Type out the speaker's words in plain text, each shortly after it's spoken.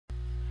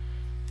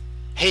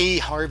Hey,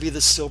 Harvey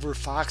the Silver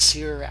Fox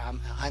here.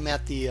 I'm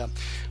at the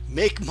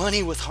Make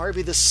Money with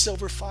Harvey the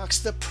Silver Fox,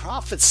 the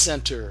Profit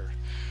Center.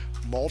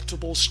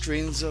 Multiple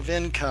streams of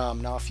income.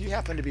 Now, if you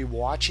happen to be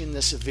watching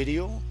this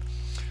video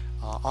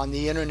on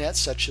the internet,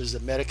 such as the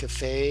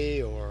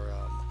Metacafe or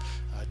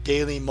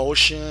Daily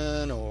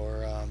Motion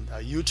or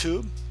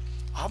YouTube,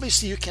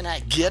 obviously you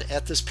cannot get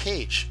at this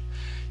page.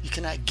 You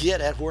cannot get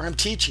at where I'm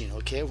teaching,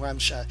 okay? Where I'm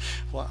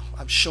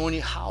showing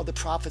you how the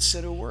Profit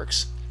Center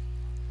works.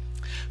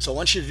 So I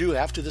want you to do,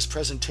 after this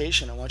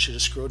presentation, I want you to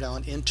scroll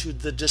down into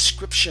the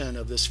description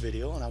of this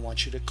video, and I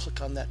want you to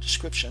click on that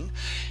description,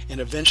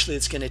 and eventually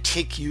it's going to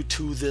take you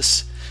to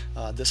this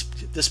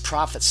this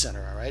Profit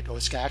Center, all right? Or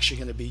it's actually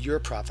going to be your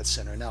Profit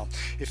Center. Now,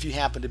 if you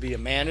happen to be a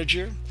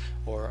manager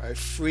or a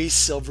free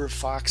Silver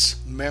Fox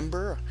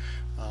member,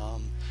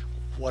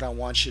 what I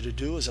want you to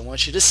do is I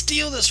want you to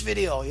steal this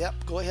video.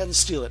 Yep, go ahead and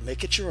steal it.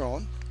 Make it your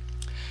own.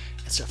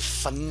 It's a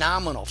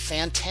phenomenal,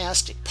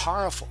 fantastic,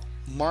 powerful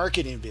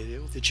marketing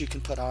video that you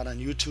can put out on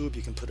YouTube.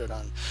 You can put it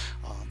on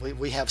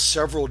we have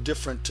several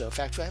different in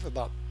fact we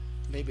have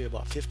maybe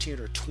about 15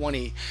 or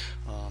 20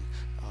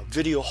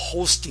 video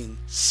hosting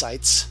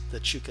sites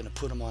that you can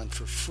put them on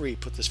for free.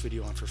 Put this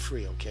video on for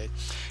free, okay,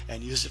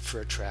 and use it for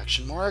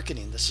attraction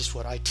marketing. This is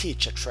what I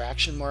teach,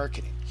 attraction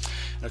marketing.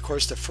 And of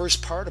course, the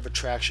first part of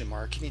attraction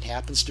marketing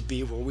happens to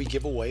be where we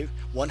give away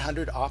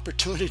 100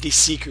 opportunity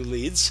seeker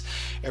leads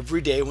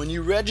every day when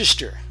you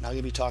register. Now, I'm going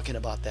to be talking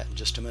about that in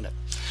just a minute.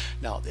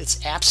 Now,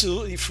 it's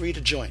absolutely free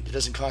to join. It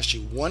doesn't cost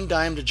you one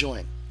dime to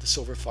join the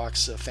Silver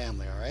Fox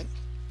family, all right?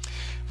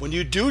 When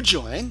you do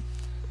join,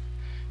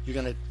 you're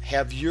going to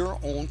have your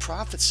own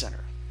Profit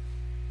Center.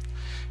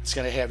 It's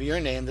going to have your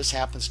name. This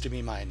happens to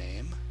be my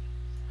name.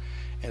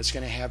 And it's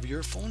going to have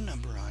your phone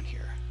number on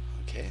here.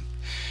 Okay.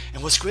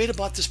 And what's great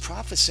about this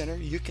Profit Center,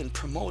 you can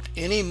promote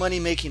any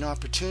money-making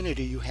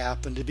opportunity you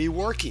happen to be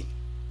working.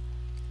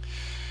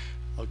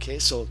 Okay,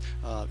 so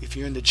if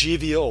you're into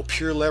GVO,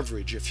 Pure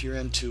Leverage, if you're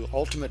into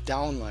Ultimate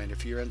Downline,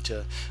 if you're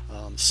into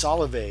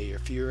Solivay,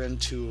 if you're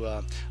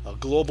into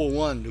Global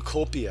One,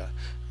 Nucopia,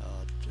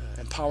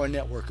 Empower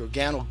Network,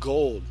 Organo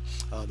Gold,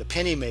 the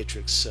Penny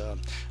Matrix,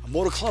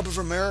 Motor Club of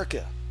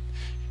America,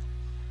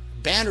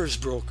 Banners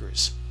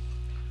Brokers,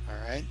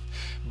 all right,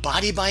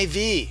 Body by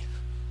V.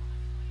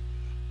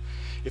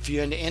 If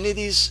you're into any of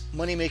these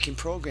money-making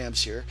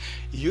programs here,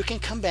 you can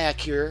come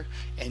back here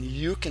and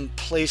you can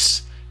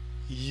place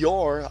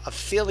your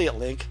affiliate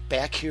link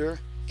back here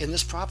in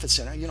this Profit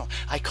Center. You know,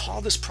 I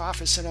call this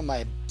Profit Center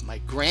my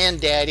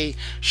granddaddy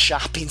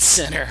shopping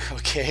center,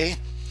 okay?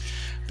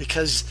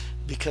 Because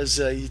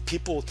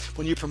people,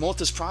 when you promote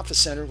this Profit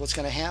Center, what's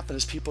going to happen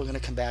is people are going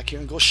to come back here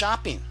and go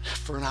shopping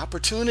for an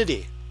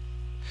opportunity.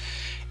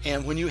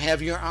 And when you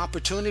have your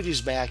opportunities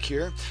back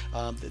here,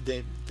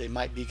 they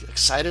might be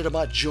excited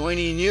about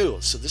joining you.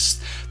 So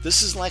this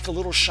is like a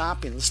little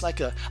shopping. It's like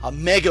a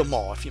mega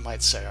mall, if you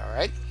might say, all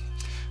right?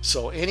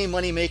 So any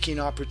money-making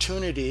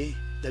opportunity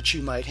that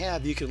you might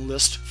have, you can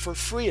list for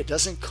free. It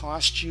doesn't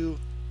cost you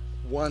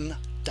one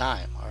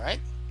dime, all right?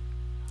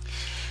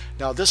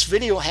 Now, this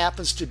video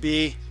happens to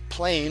be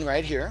playing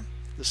right here.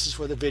 This is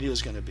where the video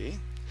is going to be.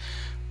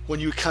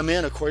 When you come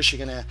in, of course,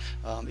 you're going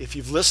to, if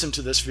you've listened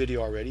to this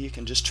video already, you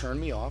can just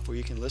turn me off, or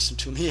you can listen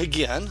to me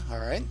again, all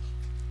right?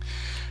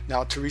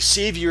 Now, to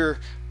receive your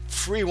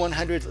free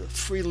 100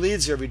 free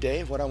leads every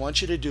day, what I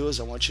want you to do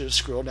is I want you to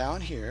scroll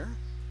down here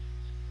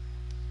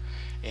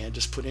and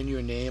just put in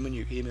your name and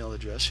your email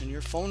address and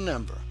your phone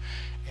number.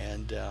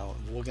 And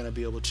we're going to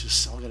be able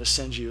to, I'm going to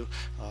send you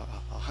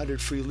 100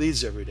 free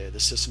leads every day. The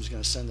system's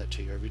going to send that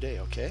to you every day,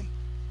 okay?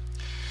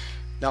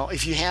 Now,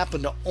 if you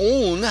happen to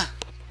own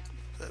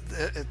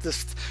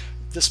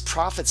this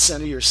Profit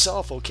Center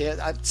yourself, okay,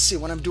 see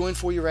what I'm doing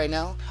for you right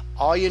now.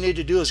 All you need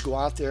to do is go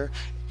out there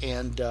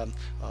and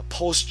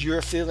post your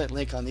affiliate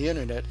link on the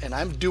internet, and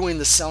I'm doing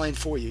the selling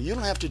for you. You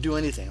don't have to do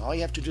anything. All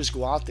you have to do is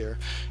go out there,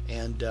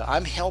 and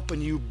I'm helping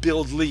you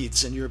build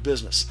leads in your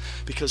business.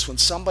 Because when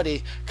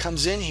somebody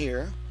comes in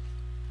here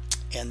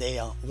and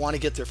they want to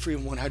get their free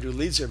 100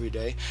 leads every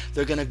day,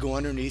 they're going to go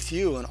underneath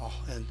you,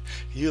 and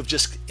you have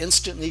just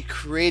instantly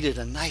created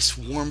a nice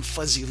warm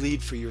fuzzy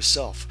lead for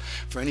yourself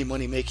for any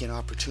money-making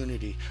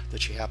opportunity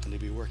that you happen to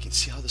be working.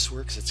 See how this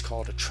works? It's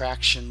called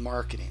attraction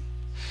marketing.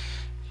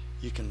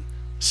 You can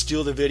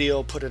steal the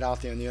video, put it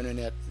out there on the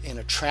internet, and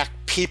attract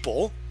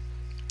people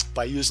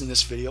by using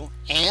this video.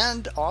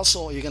 And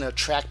also, you're going to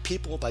attract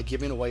people by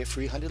giving away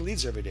free 100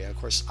 leads every day. And of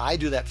course, I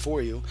do that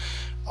for you.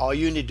 All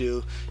you need to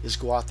do is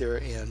go out there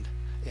and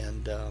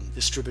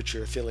distribute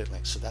your affiliate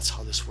links. So that's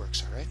how this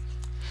works, all right?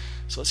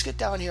 So let's get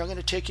down here. I'm going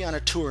to take you on a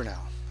tour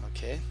now,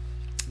 okay?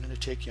 I'm going to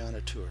take you on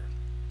a tour.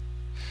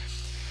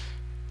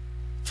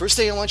 First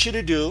thing I want you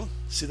to do,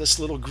 see this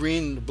little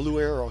green blue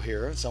arrow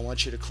here, is I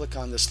want you to click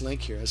on this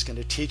link here. It's going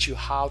to teach you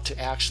how to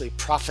actually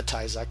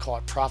profitize. I call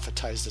it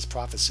profitize this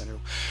Profit Center,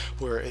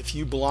 where if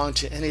you belong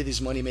to any of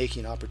these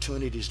money-making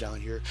opportunities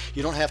down here,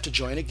 you don't have to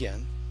join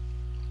again.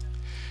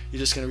 You're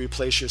just going to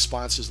replace your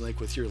sponsor's link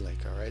with your link,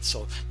 all right?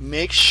 So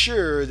make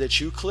sure that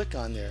you click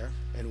on there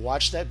and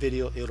watch that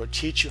video. It'll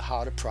teach you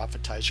how to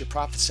profitize your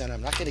profit center.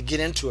 I'm not going to get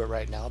into it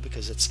right now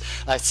because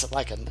it's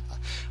like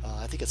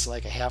I think it's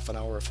like a half an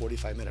hour or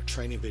 45-minute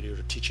training video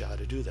to teach you how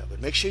to do that.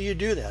 But make sure you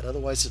do that,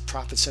 otherwise the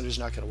profit center is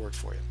not going to work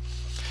for you.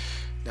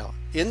 Now,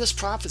 in this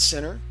profit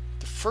center,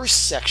 the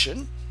first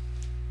section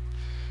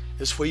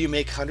is where you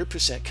make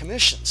 100%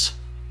 commissions.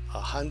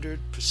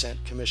 100%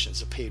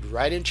 commissions are paid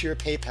right into your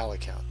PayPal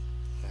account.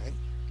 Right?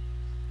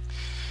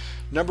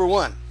 Number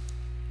one,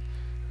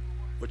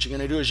 what you're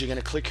going to do is you're going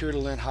to click here to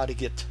learn how to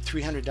get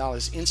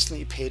 $300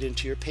 instantly paid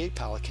into your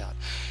PayPal account.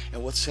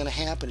 And what's going to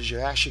happen is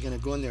you're actually going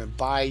to go in there and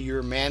buy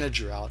your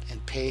manager out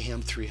and pay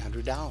him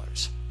 $300. All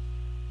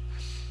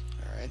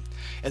right.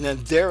 And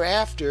then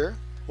thereafter,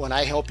 when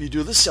I help you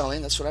do the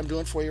selling, that's what I'm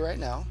doing for you right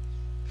now.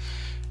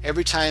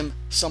 Every time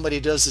somebody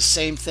does the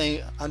same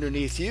thing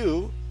underneath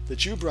you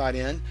that you brought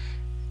in,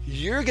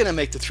 you're going to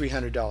make the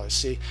 $300.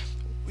 See,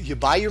 you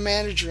buy your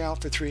manager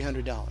out for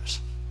 $300.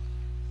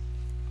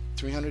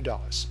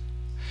 $300.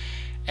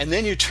 And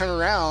then you turn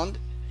around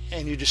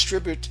and you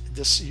distribute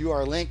this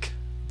UR link,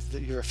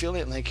 your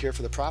affiliate link here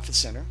for the Profit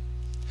Center.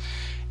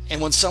 And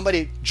when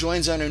somebody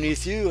joins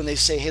underneath you and they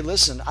say, hey,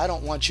 listen, I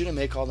don't want you to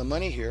make all the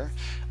money here.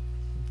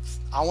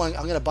 I'm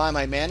going to buy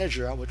my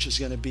manager out, which is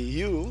going to be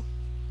you.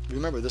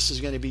 Remember, this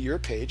is going to be your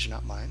page,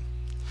 not mine.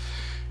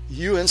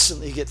 You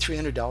instantly get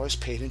 $300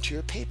 paid into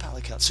your PayPal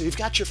account. So you've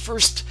got your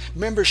first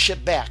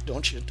membership back,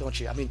 don't you?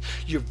 I mean,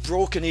 you're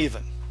broken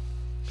even.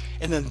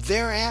 And then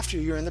thereafter,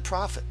 you're in the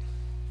profit.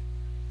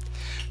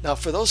 Now,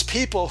 for those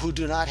people who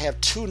do not have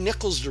two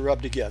nickels to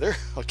rub together,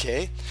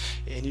 okay,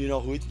 and you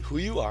know who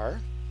you are,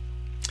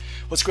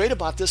 what's great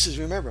about this is,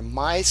 remember,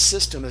 my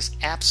system is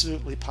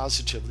absolutely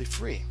positively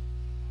free.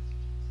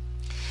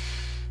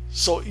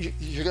 So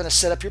you're going to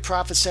set up your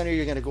profit center.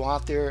 You're going to go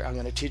out there. I'm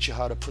going to teach you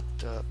how to put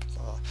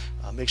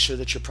make sure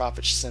that your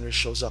profit center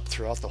shows up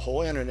throughout the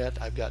whole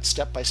internet. I've got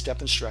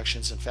step-by-step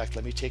instructions. In fact,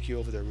 let me take you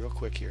over there real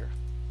quick here.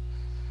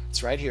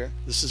 It's right here.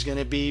 This is going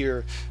to be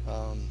your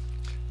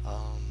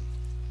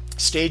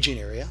staging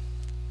area.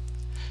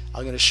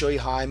 I'm going to show you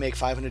how I make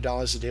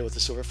 $500 a day with the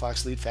Silver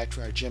Fox Lead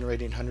Factory. I'm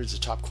generating hundreds of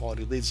top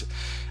quality leads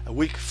a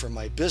week for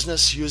my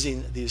business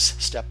using these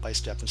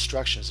step-by-step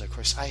instructions. Of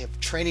course, I have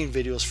training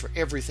videos for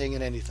everything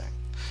and anything.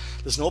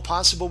 There's no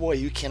possible way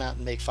you cannot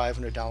make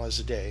 $500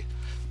 a day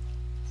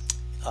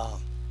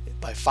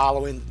by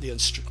following the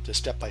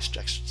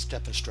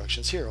step-by-step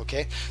instructions here.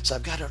 Okay, so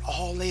I've got it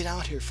all laid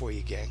out here for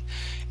you, gang,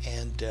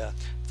 and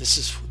this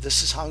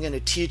is how I'm going to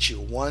teach you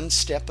one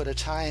step at a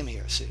time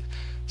here. See,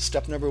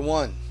 step number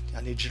one, I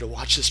need you to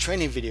watch this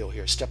training video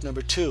here. Step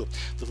number two,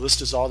 the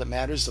list is all that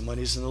matters. The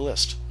money's in the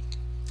list.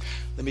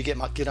 Let me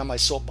get on my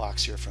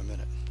soapbox here for a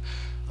minute.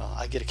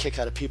 I get a kick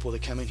out of people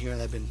that come in here and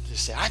they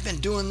say, I've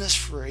been doing this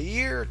for a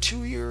year,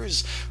 2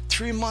 years,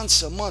 3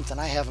 months, a month, and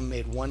I haven't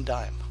made one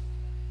dime.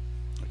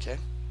 Okay.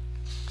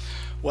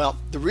 Well,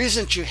 the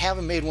reason you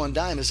haven't made one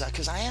dime is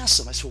because I asked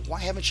them. I said, why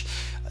haven't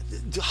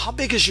you? How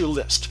big is your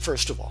list?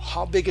 First of all,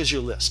 how big is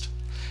your list?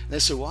 And they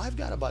said, well, I've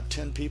got about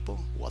 10 people.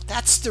 Well,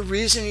 that's the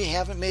reason you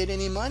haven't made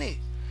any money,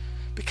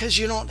 because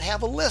you don't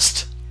have a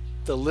list.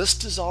 The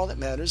list is all that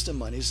matters. The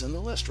money's in the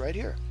list right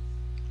here.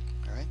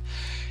 All right.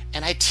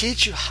 And I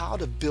teach you how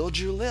to build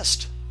your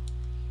list.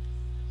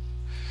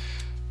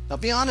 Now,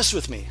 be honest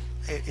with me.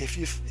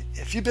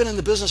 If you've been in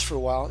the business for a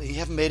while and you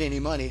haven't made any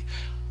money,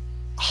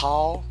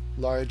 how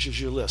large is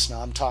your list?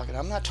 Now,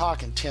 I'm not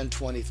talking 10,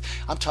 20,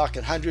 I'm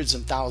talking hundreds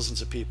and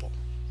thousands of people.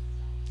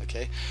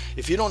 Okay?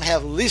 If you don't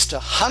have at least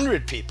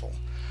 100 people,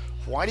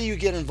 why do you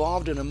get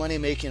involved in a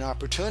money-making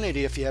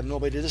opportunity if you have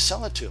nobody to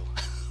sell it to?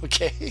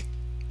 Okay?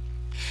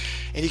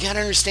 And you got to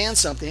understand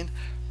something,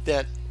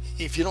 that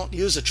if you don't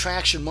use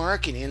attraction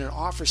marketing and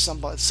offer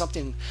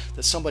something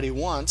that somebody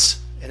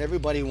wants, and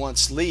everybody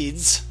wants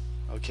leads,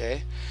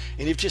 okay,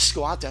 and you just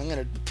go out there, I'm going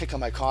to pick on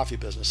my coffee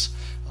business.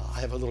 I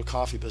have a little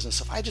coffee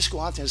business. If I just go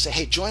out there and say,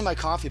 hey, join my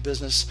coffee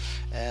business,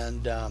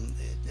 and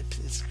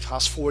it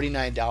costs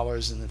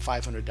 $49 and then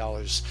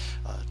 $500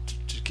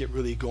 to get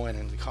really going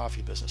in the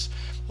coffee business.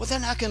 Well, they're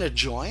not going to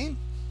join.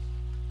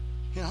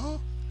 You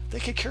know, they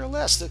could care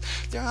less.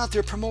 They're out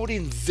there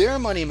promoting their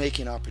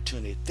money-making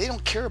opportunity. They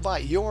don't care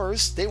about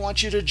yours. They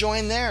want you to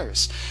join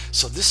theirs.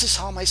 So this is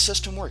how my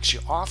system works.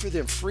 You offer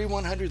them free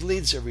 100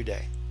 leads every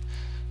day.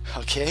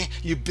 Okay,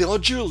 you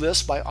build your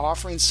list by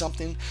offering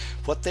something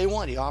what they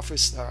want. You offer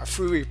a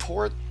free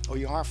report, or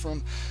you offer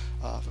them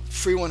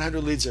free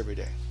 100 leads every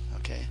day.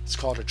 Okay, it's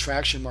called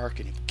attraction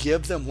marketing.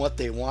 Give them what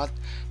they want.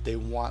 They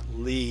want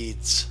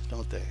leads,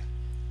 don't they?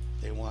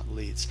 They want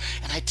leads.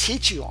 And I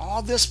teach you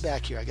all this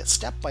back here. I got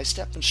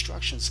step-by-step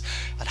instructions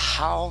on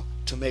how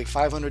to make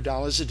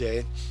 $500 a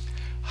day,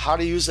 how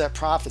to use that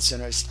profit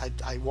center.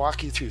 I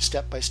walk you through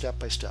step by step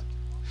by step.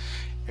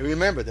 And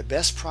remember, the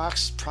best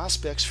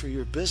prospects for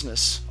your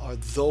business are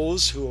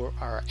those who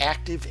are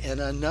active in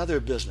another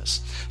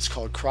business. It's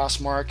called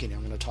cross-marketing.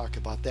 I'm going to talk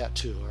about that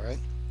too, all right?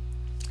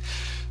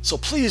 So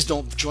please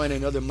don't join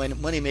another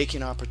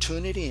money-making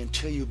opportunity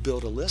until you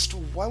build a list.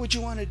 Why would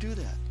you want to do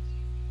that?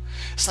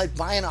 It's like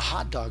buying a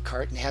hot dog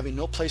cart and having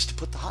no place to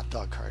put the hot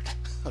dog cart,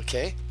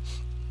 okay?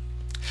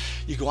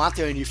 You go out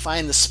there and you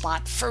find the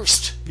spot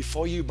first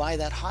before you buy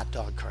that hot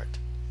dog cart.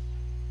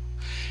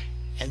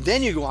 And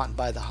then you go out and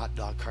buy the hot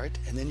dog cart,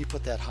 and then you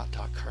put that hot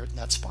dog cart in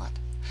that spot.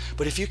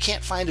 But if you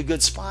can't find a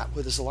good spot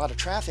where there's a lot of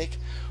traffic,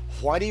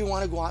 why do you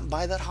want to go out and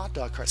buy that hot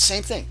dog cart?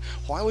 Same thing.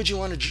 Why would you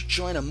want to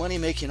join a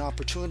money-making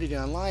opportunity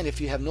online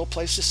if you have no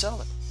place to sell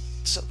it?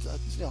 So,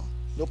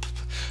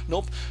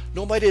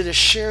 nobody to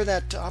share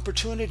that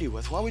opportunity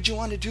with. Why would you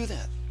want to do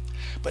that?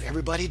 But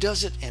everybody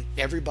does it, and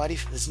everybody,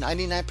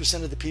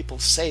 99% of the people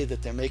say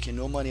that they're making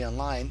no money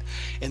online,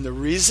 and the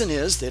reason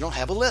is they don't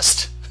have a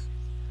list.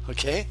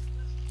 Okay?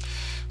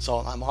 So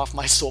I'm off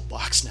my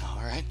soapbox now.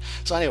 All right.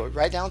 So anyway,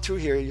 right down through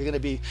here, you're going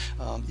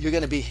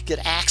to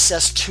get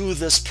access to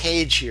this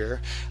page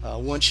here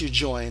once you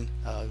join.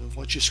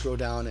 Once you scroll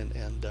down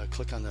and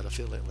click on that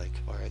affiliate link.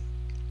 All right.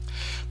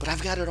 But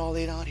I've got it all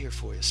laid out here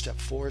for you. Step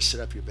 4, set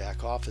up your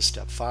back office.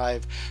 Step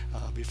 5,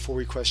 before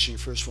requesting your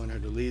first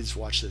 100 leads,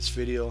 watch this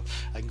video.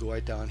 I can go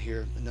right down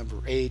here. Number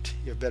 8,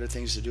 you have better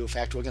things to do. In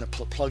fact, we're going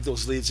to plug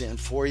those leads in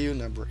for you.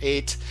 Number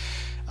 8.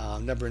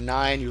 Number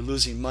 9, you're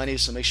losing money,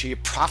 so make sure you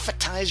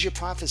profitize your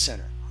profit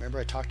center. Remember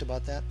I talked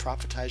about that?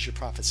 Profitize your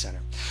profit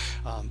center.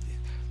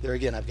 There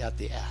again, I've got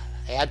the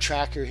ad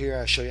tracker here.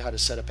 I'll show you how to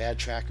set up ad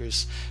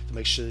trackers to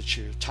make sure that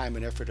your time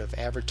and effort of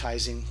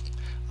advertising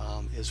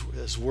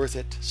is worth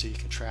it, so you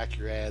can track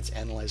your ads,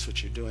 analyze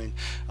what you're doing,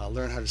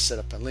 learn how to set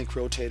up link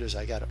rotators.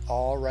 I got it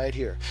all right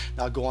here.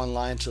 Now go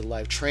online to the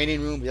live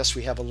training room. Yes,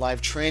 we have a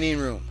live training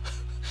room.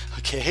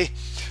 Okay,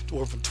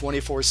 we're from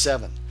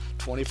 24/7.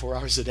 24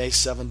 hours a day,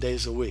 7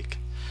 days a week.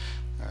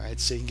 All right,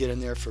 so you can get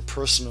in there for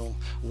personal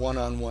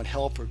one-on-one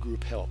help or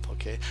group help.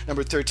 Okay.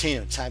 Number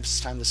 13, it's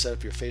time to set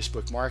up your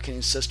Facebook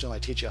marketing system. I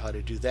teach you how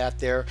to do that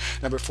there.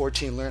 Number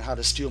 14, learn how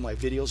to steal my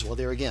videos. Well,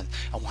 there again,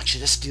 I want you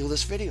to steal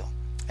this video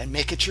and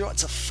make it your own.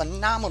 It's a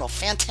phenomenal,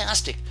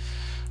 fantastic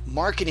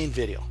marketing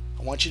video.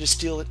 I want you to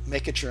steal it,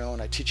 make it your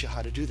own. I teach you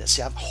how to do that.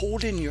 See, I'm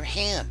holding your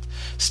hand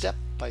step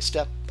by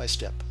step by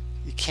step.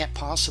 You can't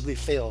possibly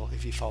fail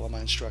if you follow my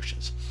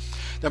instructions.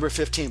 Number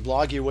 15,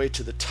 blog your way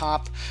to the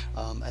top,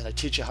 and I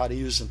teach you how to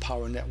use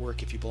Empower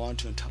Network. If you belong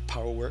to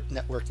Empower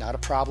Network, not a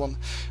problem.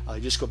 You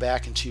just go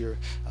back into your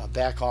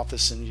back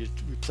office and you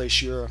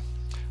replace your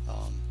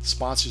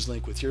sponsors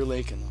link with your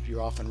link, and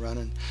you're off and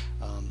running.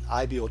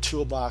 IBO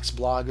Toolbox,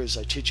 bloggers,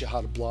 I teach you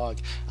how to blog.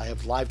 I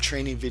have live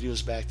training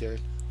videos back there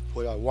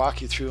where I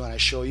walk you through and I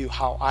show you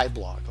how I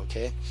blog.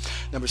 Okay.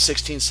 Number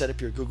 16, set up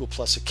your Google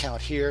Plus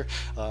account here.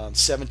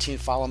 17,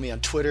 follow me on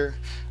Twitter.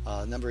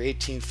 Number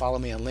 18, follow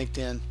me on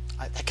LinkedIn.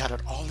 I got it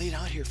all laid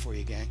out here for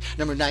you, gang.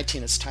 Number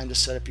 19, it's time to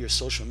set up your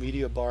social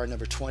media bar.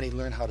 Number 20,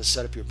 learn how to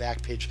set up your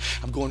back page.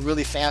 I'm going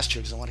really fast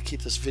here because I want to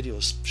keep this video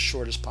as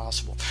short as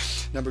possible.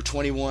 Number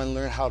 21,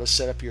 learn how to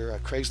set up your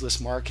Craigslist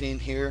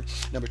marketing here.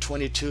 Number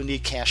 22,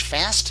 need cash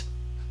fast.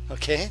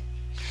 Okay.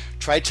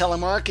 Try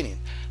telemarketing.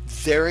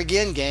 There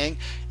again, gang,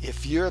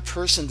 if you're a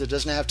person that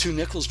doesn't have 2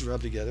 nickels to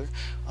rub together,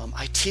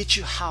 I teach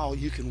you how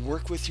you can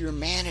work with your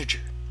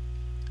manager.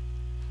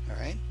 All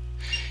right.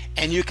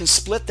 And you can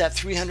split that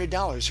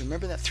 $300.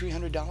 Remember that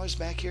 $300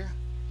 back here?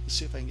 Let's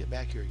see if I can get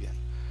back here again.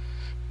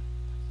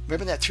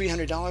 Remember that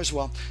 $300?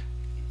 Well,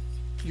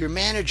 your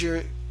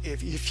manager,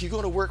 if you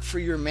go to work for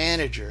your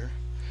manager,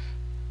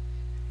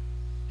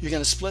 you're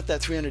going to split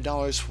that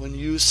 $300 when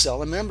you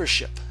sell a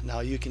membership.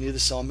 Now, you can either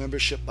sell a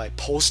membership by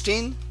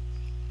posting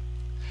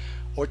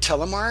or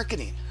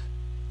telemarketing.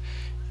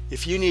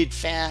 If you need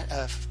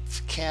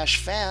cash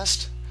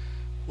fast,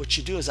 what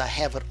you do is I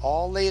have it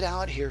all laid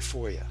out here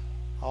for you.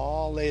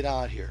 All laid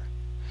out here,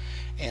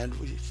 and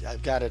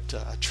I've got a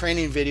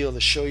training video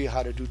to show you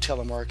how to do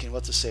telemarketing,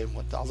 what to say,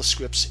 what all the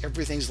scripts,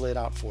 everything's laid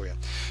out for you.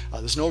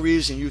 There's no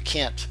reason you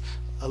can't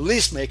at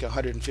least make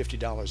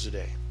 $150 a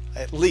day,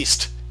 at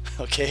least.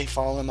 Okay,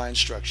 following my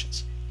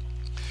instructions.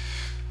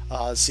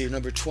 Let's see,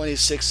 number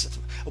 26.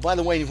 Oh, by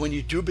the way, when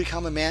you do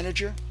become a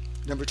manager,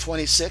 number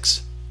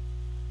 26,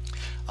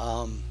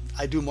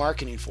 I do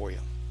marketing for you.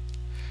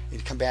 You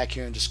come back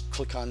here and just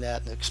click on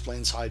that, and it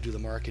explains how I do the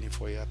marketing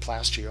for you. I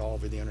plaster you all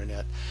over the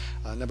internet.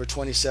 Number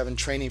 27,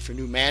 training for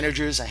new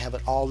managers. I have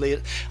it all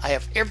laid. I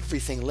have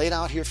everything laid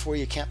out here for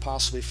you. You can't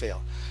possibly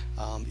fail.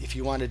 If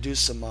you want to do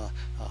some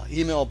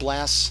email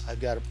blasts, I've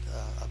got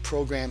a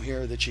program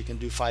here that you can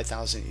do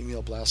 5,000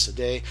 email blasts a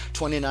day.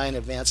 29,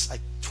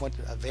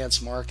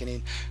 advanced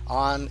marketing,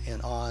 on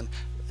and on.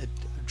 A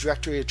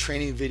directory of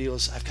training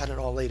videos. I've got it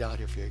all laid out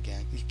here for you,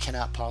 gang. You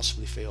cannot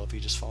possibly fail if you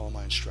just follow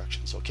my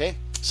instructions. Okay.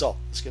 So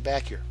let's get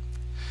back here.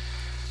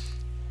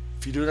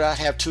 If you do not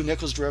have 2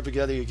 nickels to rub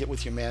together, you get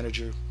with your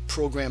manager.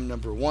 Program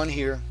number 1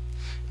 here,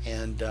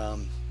 and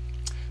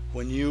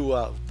when you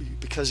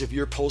because of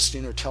your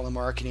posting or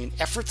telemarketing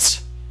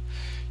efforts,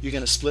 you're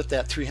going to split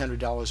that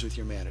 $300 with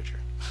your manager.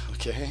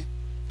 Okay.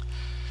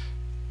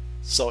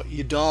 So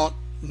you don't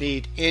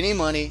need any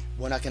money.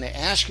 We're not going to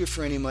ask you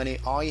for any money.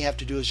 All you have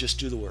to do is just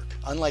do the work.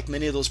 Unlike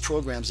many of those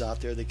programs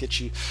out there that get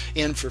you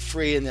in for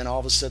free, and then all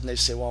of a sudden they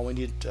say, well, we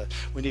need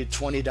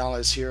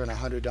 $20 here and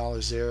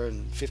 $100 there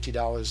and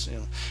 $50, you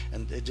know,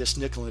 and they just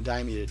nickel and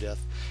dime you to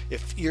death.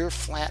 If you're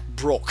flat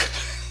broke,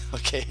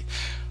 okay,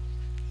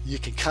 You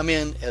can come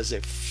in as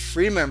a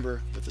free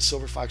member with the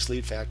Silver Fox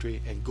Lead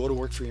Factory and go to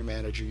work for your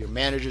manager. Your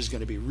manager is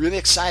going to be really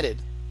excited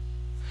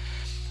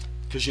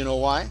because you know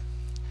why?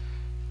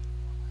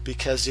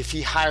 Because if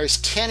he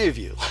hires 10 of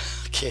you,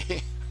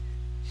 okay,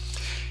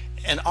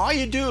 and all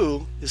you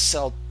do is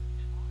sell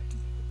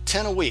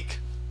 10 a week,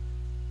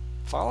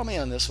 follow me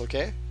on this,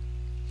 okay?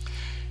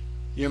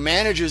 Your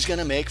manager is going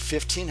to make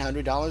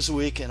 $1,500 a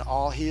week, and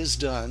all he has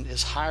done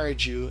is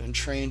hired you and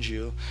trained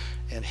you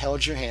and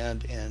held your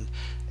hand, and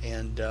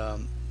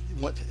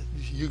what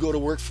you go to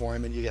work for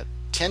him, and you get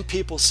 10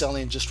 people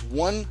selling just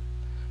one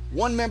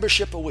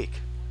membership a week.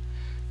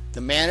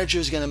 The manager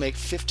is going to make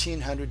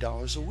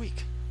 $1,500 a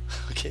week.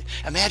 Okay,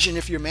 imagine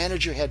if your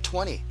manager had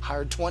 20,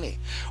 hired 20,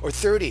 or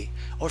 30,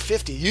 or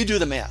 50. You do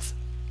the math.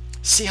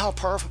 See how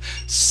powerful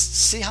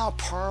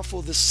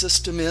this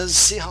system is.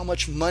 See how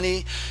much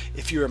money,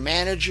 if you're a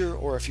manager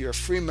or if you're a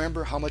free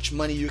member, how much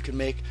money you can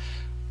make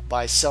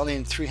by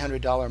selling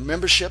 $300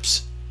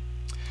 memberships.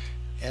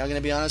 And I'm going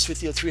to be honest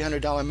with you,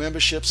 $300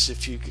 memberships,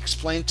 if you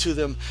explain to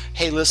them,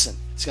 hey, listen,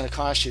 it's going to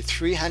cost you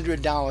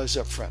 $300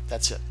 up front.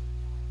 That's it.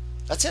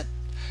 That's it.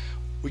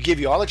 We give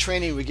you all the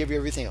training. We give you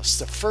everything else.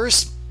 The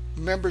first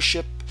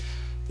membership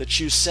that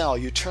you sell,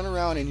 you turn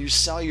around and you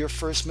sell your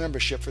first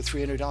membership for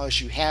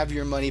 $300, you have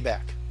your money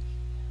back.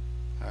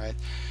 All right,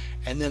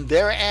 and then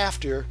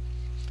thereafter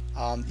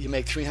you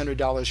make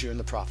 $300, you're in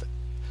the profit.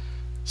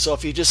 So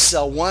if you just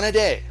sell one a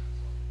day,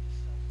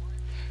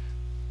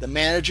 the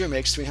manager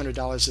makes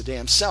 $300 a day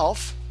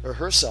himself or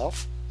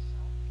herself.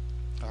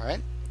 All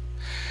right,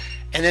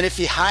 and then if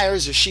he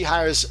hires or she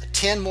hires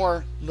 10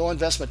 more no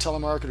investment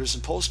telemarketers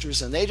and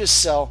posters, and they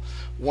just sell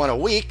one a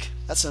week,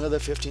 that's another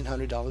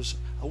 $1,500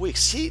 a week.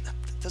 See,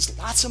 there's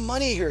lots of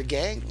money here,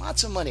 gang,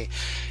 lots of money.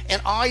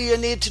 And all you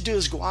need to do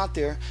is go out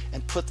there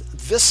and put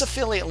this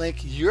affiliate link,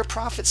 your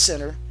Profit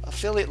Center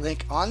affiliate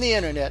link, on the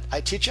internet.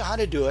 I teach you how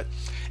to do it,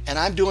 and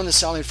I'm doing the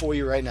selling for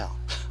you right now.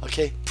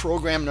 Okay,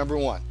 program number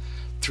 1,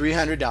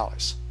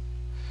 $300.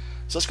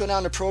 So let's go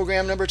down to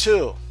program number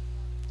 2.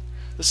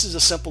 This is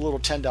a simple little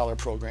 $10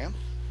 program.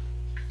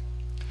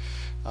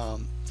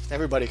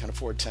 Everybody can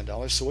afford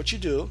 $10. So what you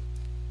do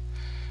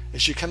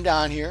is you come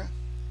down here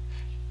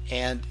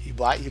and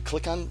you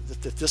click on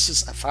this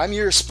is, if I'm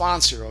your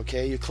sponsor,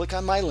 okay, you click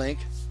on my link,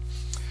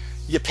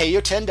 you pay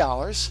your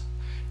 $10,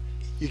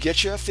 you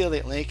get your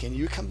affiliate link, and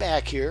you come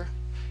back here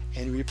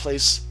and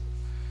replace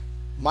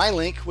my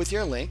link with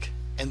your link,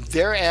 and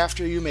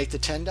thereafter you make the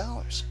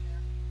 $10.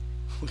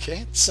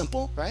 Okay,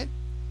 simple, right?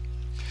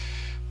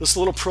 This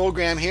little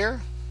program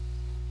here,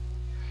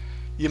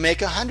 you make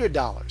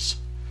 $100.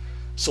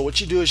 So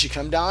what you do is you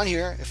come down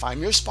here, if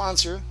I'm your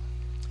sponsor,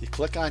 you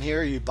click on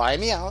here, you buy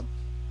me out,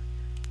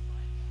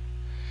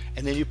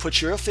 and then you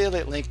put your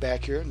affiliate link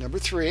back here, number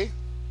 3.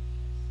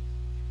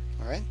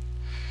 All right,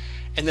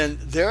 and then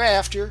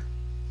thereafter,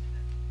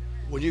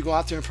 when you go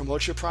out there and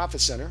promote your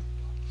Profit Center,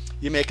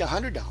 you make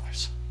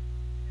 $100.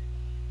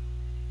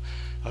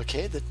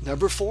 Okay, the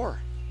number 4.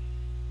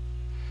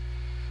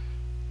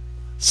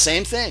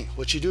 Same thing.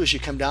 What you do is you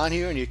come down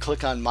here and you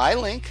click on my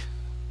link,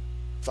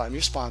 if I'm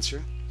your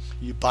sponsor,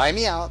 you buy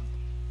me out,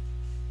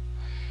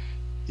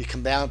 you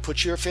come down,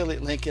 put your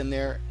affiliate link in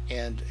there,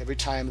 and every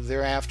time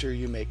thereafter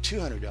you make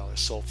 $200.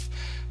 So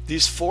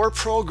these 4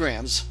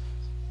 programs,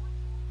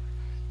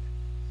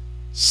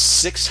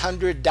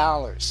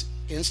 $600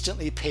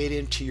 instantly paid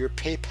into your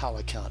PayPal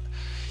account.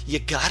 You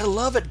gotta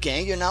love it,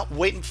 gang. You're not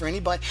waiting for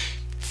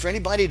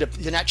anybody to,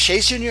 you're not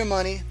chasing your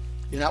money,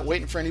 you're not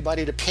waiting for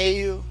anybody to pay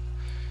you.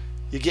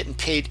 You're getting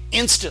paid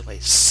instantly,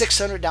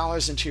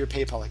 $600 into your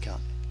PayPal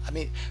account. I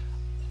mean,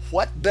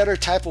 what better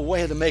type of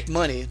way to make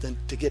money than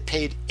to get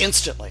paid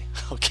instantly?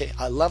 Okay,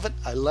 I love it,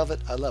 I love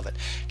it, I love it.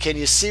 Can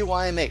you see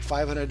why I make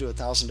 $500 to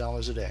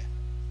 $1,000 a day?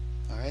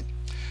 All right,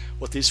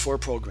 with these 4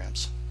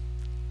 programs.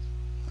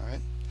 All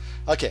right,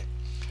 okay.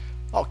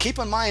 Oh, keep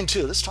in mind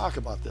too, let's talk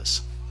about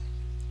this.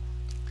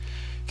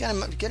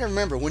 Gotta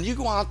remember, when you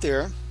go out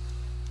there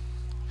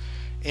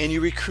and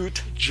you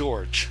recruit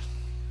George,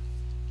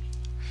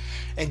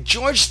 and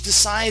George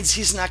decides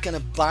he's not going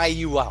to buy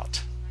you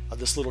out of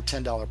this little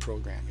 $10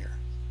 program here.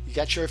 You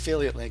got your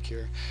affiliate link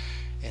here,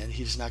 and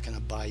he's not going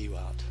to buy you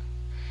out.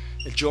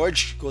 And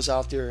George goes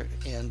out there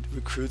and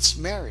recruits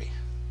Mary.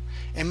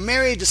 And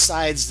Mary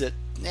decides that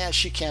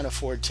she can't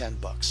afford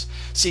 $10.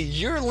 See,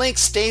 your link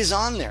stays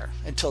on there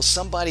until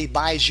somebody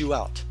buys you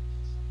out.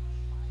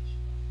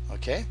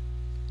 Okay?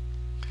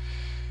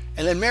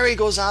 And then Mary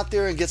goes out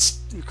there and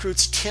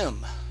recruits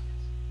Tim.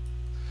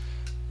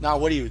 Now,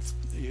 what do you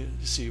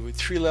see? We're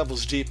 3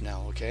 levels deep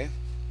now, okay?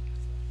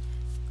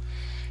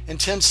 And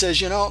Tim says,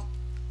 you know,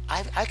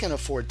 I can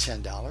afford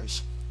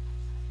 $10.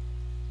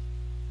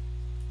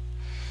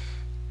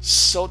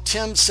 So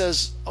Tim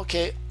says,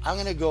 okay,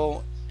 I'm going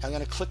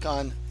to click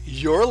on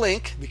your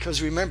link,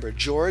 because remember,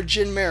 George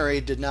and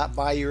Mary did not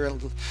buy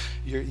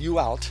you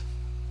out.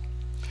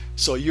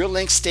 So your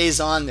link stays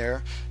on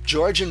there.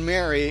 George and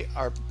Mary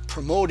are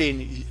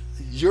promoting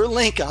your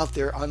link out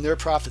there on their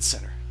Profit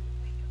Center.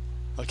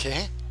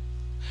 Okay?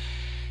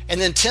 And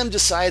then Tim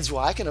decides,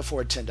 well, I can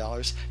afford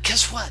 $10.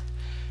 Guess what?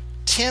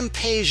 Tim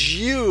pays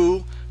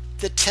you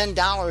the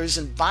 $10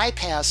 and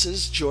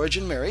bypasses George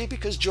and Mary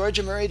because George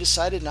and Mary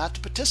decided not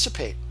to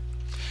participate.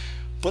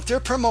 But they're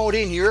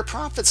promoting your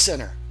profit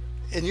center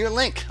and your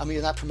link. I mean,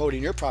 you're not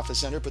promoting your profit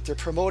center, but they're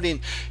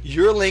promoting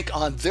your link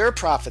on their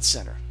profit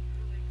center.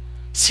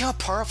 See how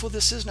powerful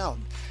this is? Now,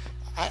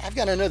 I've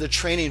got another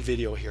training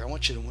video here. I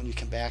want you to, when you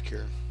come back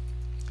here,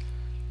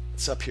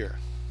 it's up here,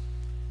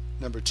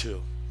 number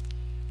 2.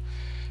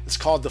 It's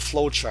called the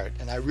flow chart,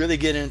 and I really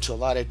get into a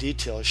lot of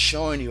detail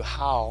showing you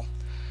how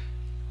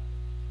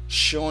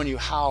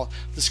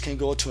this can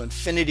go to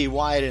infinity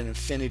wide and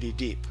infinity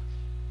deep.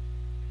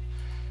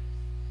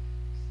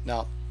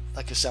 Now,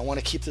 like I said, I want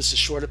to keep this as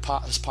short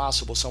as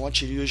possible, so I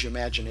want you to use your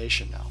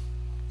imagination now.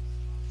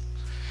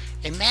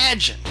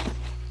 Imagine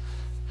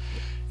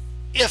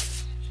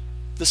if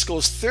this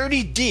goes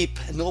 30 deep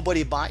and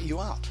nobody bought you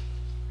out,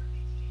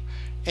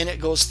 and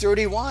it goes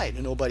 30 wide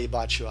and nobody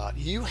bought you out.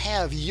 You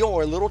have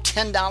your little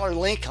 $10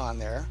 link on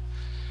there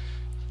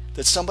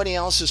that somebody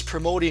else is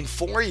promoting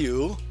for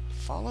you.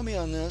 Follow me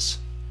on this,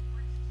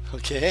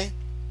 okay?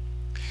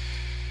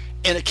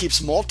 And it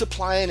keeps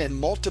multiplying and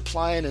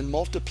multiplying and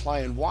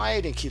multiplying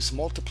wide, and keeps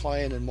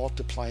multiplying and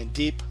multiplying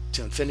deep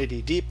to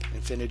infinity deep,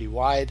 infinity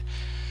wide,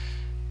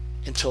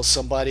 until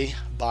somebody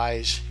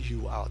buys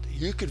you out.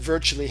 You could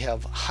virtually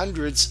have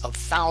hundreds of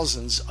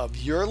thousands of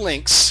your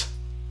links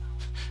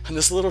in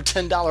this little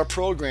 $10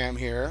 program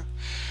here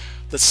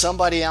that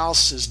somebody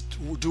else is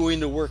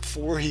doing the work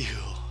for you.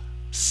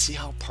 See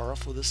how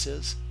powerful this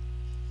is?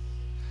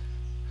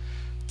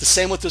 The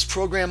same with this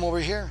program over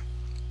here.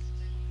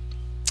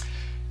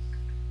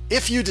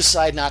 If you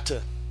decide not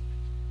to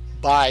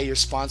buy your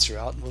sponsor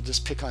out, we'll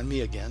just pick on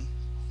me again,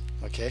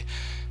 okay?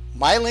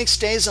 My link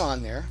stays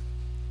on there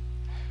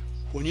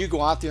when you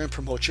go out there and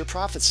promote your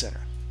profit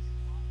center,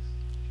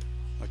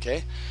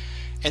 okay?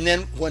 And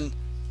then when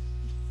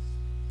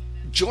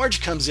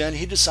George comes in,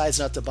 he decides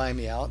not to buy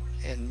me out,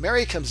 and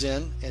Mary comes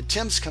in, and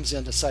Tim comes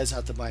in, decides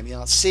not to buy me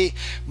out. See,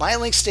 my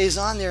link stays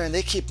on there, and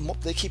they keep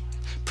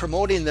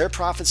promoting their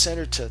profit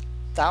center to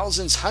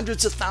thousands,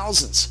 hundreds of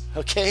thousands,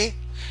 okay?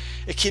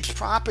 It keeps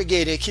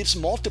propagating, it keeps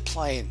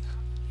multiplying.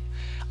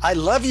 I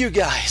love you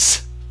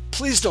guys.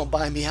 Please don't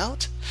buy me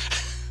out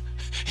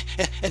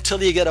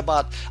until you get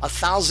about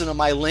 1,000 of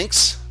my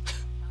links,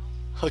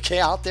 okay,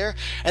 out there,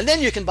 and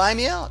then you can buy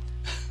me out.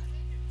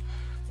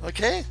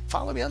 Okay,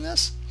 follow me on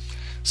this.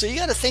 So you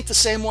got to think the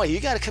same way. You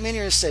got to come in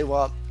here and say,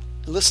 well,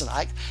 listen,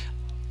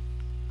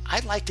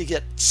 I'd like to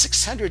get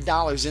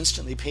 $600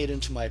 instantly paid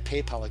into my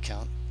PayPal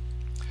account,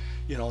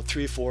 you know,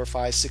 3, 4,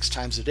 5, 6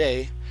 times a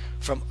day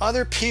from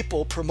other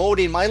people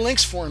promoting my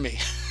links for me.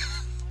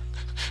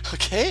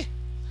 Okay?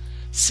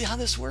 See how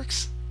this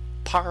works?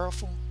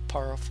 Powerful,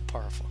 powerful,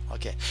 powerful.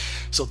 Okay,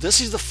 so this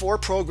is the 4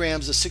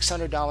 programs, the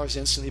 $600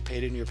 instantly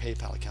paid in your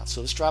PayPal account.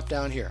 So let's drop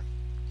down here.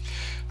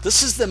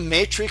 This is the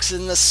matrix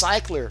in the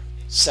cycler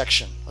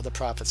section of the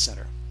Profit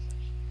Center.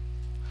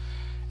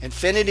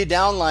 Infinity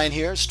downline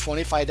here is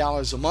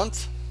 $25 a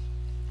month.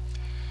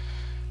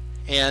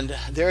 And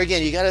there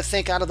again, you got to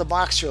think out of the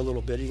box here a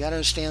little bit. You got to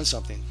understand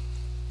something.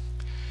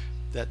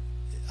 That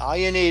all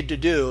you need to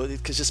do,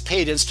 because it's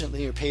paid instantly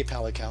in your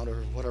PayPal account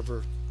or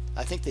whatever.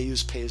 I think they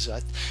use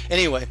Payza.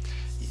 Anyway,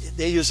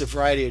 they use a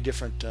variety of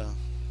different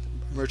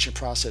merchant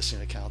processing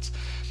accounts.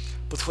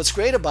 But what's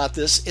great about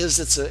this is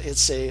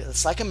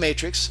it's like a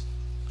matrix,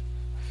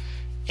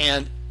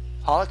 and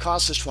all it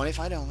costs is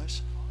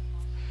 $25.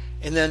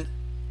 And then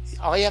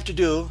all you have to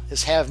do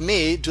is have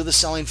me do the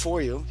selling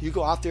for you. You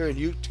go out there and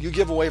you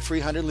give away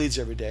 300 leads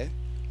every day.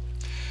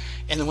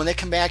 And then when they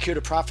come back here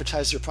to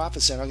profitize their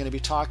profit center, I'm going to be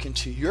talking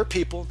to your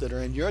people that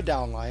are in your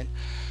downline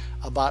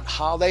about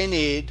how they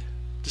need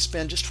to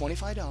spend just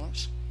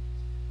 $25.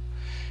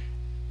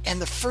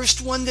 And the first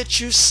one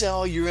that you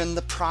sell, you're in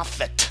the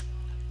profit.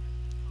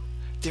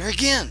 There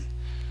again,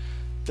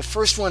 the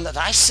first one that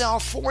I sell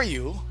for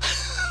you,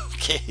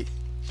 okay,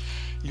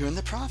 you're in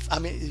the profit. I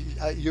mean,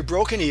 you're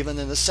broken even.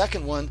 And the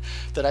second one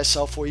that I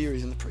sell for you,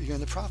 you're in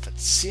the profit.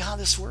 See how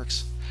this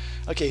works?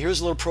 Okay, here's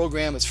a little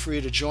program. It's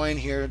free to join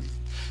here.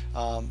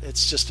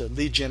 It's just a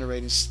lead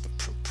generating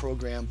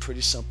program,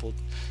 pretty simple.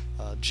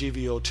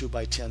 GVO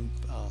 2x10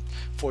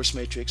 force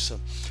matrix. So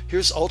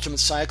here's Ultimate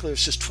Cycler.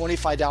 It's just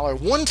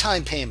 $25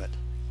 one-time payment.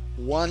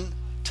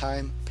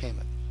 One-time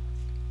payment.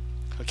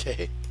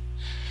 Okay.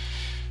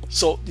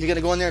 So you're going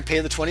to go in there and pay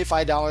the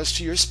 $25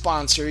 to your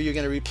sponsor. You're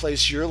going to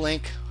replace your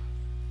link,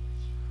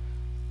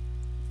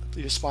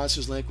 your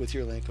sponsor's link, with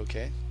your link.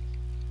 Okay.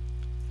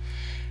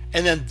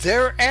 And then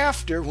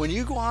thereafter, when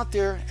you go out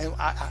there, and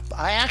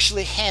I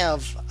actually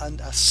have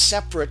a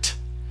separate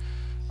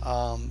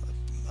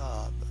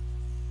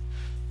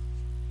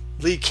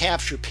lead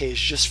capture page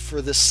just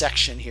for this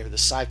section here, the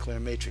cycler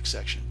and matrix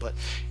section. But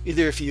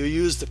either if you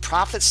use the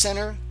Profit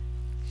Center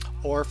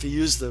or if you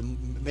use the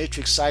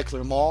Matrix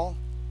Cycler Mall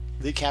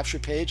lead capture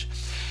page,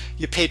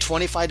 you pay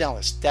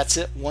 $25. That's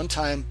it, one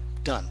time,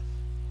 done.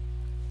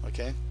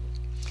 Okay.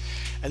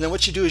 And then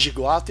what you do is you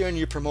go out there and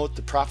you promote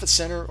the Profit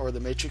Center or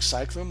the Matrix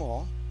Cycler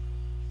Mall.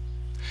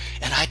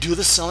 and I do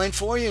the selling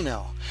for you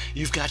now.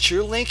 You've got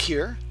your link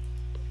here,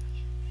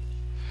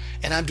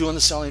 and I'm doing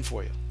the selling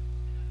for you.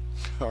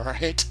 All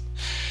right.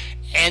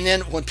 And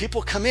then when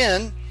people come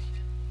in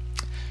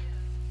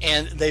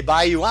and they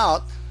buy you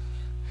out,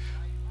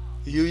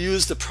 you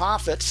use the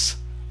profits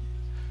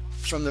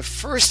from the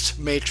first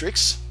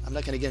matrix. I'm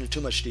not going to get into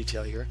too much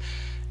detail here.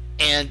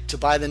 And to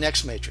buy the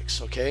next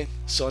matrix, okay?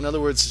 So in other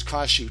words, it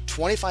costs you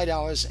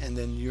 $25 and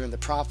then you're in the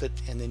profit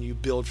and then you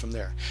build from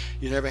there.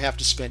 You never have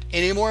to spend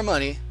any more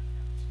money.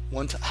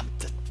 One time,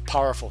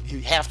 powerful.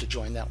 You have to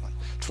join that one.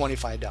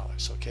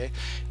 $25, okay?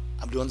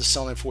 I'm doing the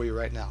selling for you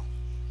right now.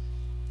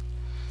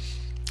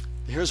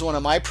 Here's one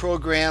of my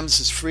programs.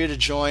 It's free to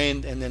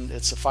join, and then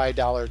it's a $5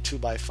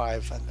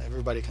 2x5.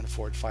 Everybody can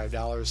afford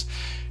 $5.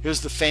 Here's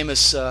the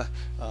famous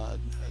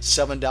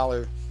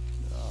 $7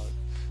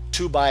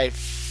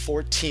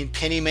 2x14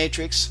 penny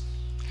matrix.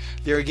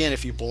 There again,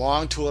 if you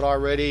belong to it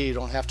already, you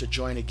don't have to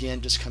join again.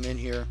 Just come in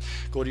here,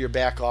 go to your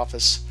back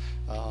office,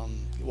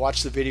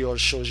 watch the video. It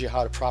shows you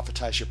how to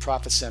profitize your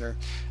profit center,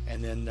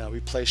 and then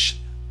replace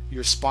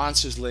your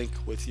sponsor's link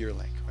with your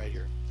link right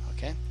here.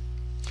 Okay.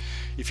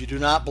 If you do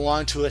not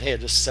belong to it, hey,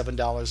 just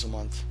 $7 a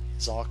month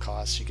is all it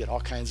costs. You get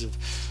all kinds of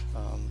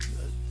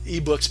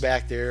ebooks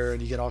back there,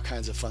 and you get all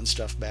kinds of fun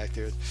stuff back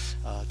there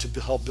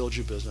to help build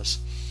your business.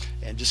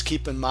 And just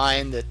keep in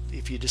mind that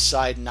if you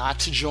decide not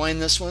to join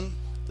this one,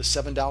 the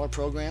 $7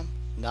 program,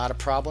 not a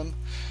problem.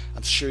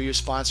 I'm sure your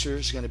sponsor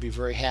is going to be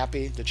very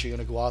happy that you're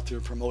going to go out there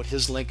and promote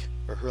his link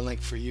or her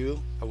link for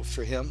you, or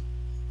for him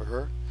or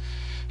her.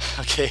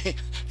 Okay,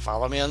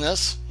 follow me on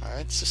this. All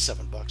right, it's just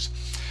 $7.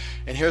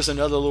 And here's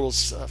another little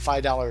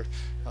 $5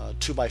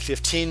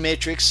 2x15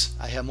 matrix.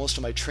 I have most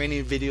of my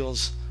training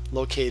videos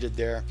located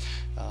there.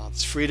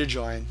 It's free to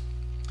join.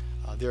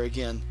 There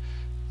again,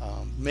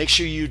 make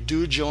sure you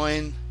do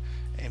join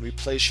and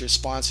replace your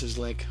sponsor's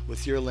link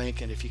with your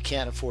link. And if you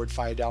can't afford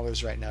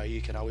 $5 right now,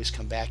 you can always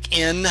come back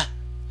in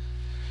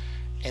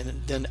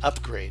and then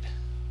upgrade.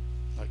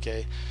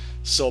 Okay,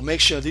 so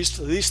make sure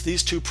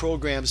these two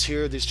programs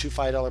here, these two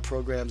 $5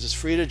 programs, is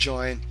free to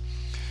join.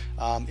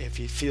 If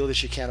you feel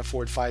that you can't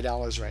afford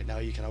 $5 right now,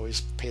 you can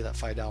always pay that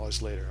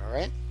 $5 later. All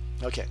right?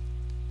 Okay.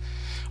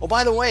 Oh,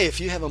 by the way, if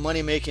you have a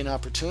money-making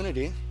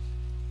opportunity,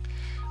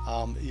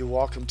 you're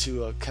welcome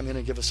to come in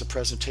and give us a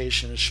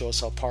presentation and show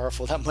us how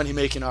powerful that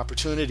money-making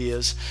opportunity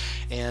is.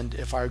 And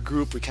if our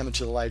group, we come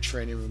into the live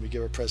training room, we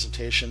give a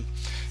presentation,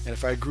 and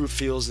if our group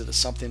feels that it's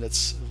something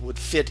that would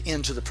fit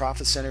into the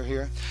profit center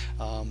here,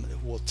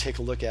 we'll take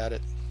a look at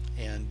it,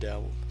 and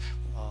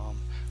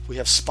we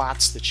have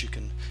spots that you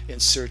can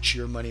insert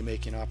your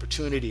money-making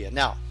opportunity in.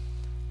 Now,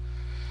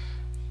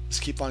 let's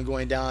keep on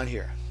going down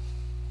here.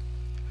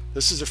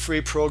 This is a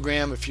free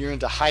program if you're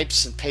into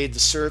hypes and paid the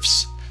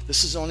surfs.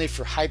 This is only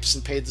for hypes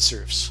and paid the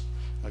surfs.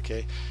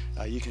 Okay,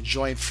 you can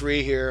join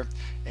free here,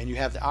 and you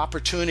have the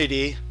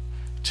opportunity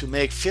to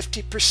make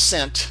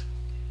 50%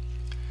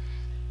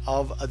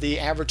 of the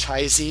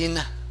advertising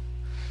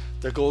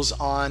that goes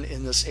on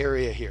in this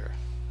area here.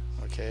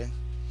 Okay,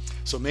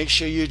 so make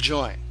sure you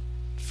join.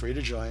 Free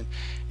to join.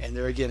 And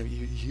there again,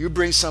 you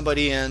bring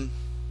somebody in,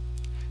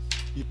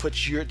 you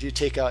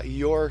take out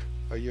your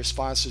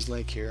sponsor's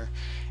link here,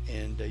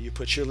 and you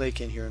put your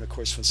link in here. And of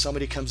course, when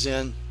somebody comes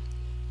in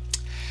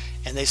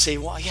and they say,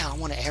 well, yeah, I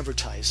want to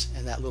advertise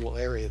in that little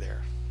area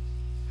there,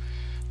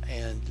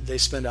 and they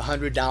spend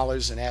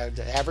 $100 and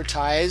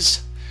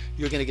advertise,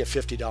 you're going to get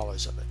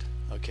 $50 of it.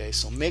 Okay,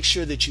 so make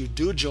sure that you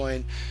do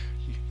join.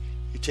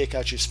 You take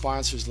out your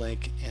sponsor's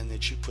link and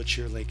that you put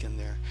your link in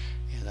there.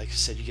 And like I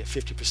said, you get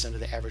 50% of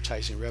the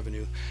advertising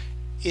revenue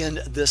in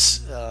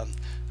this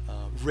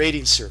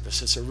rating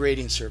service. It's a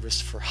rating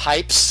service for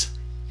hypes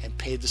and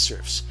paid the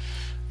surfs.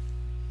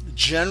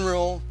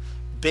 General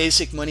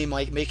basic money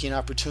making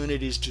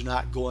opportunities do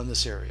not go in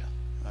this area.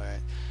 All right,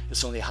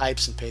 it's only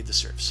hypes and paid the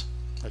surfs.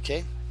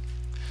 Okay.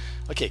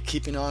 Okay,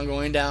 keeping on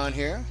going down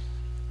here.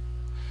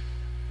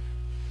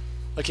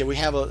 Okay, we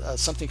have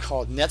something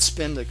called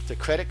NetSpend, the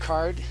credit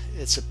card.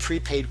 It's a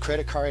prepaid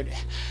credit card,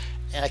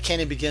 and I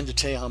can't even begin to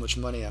tell you how much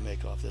money I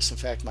make off this. In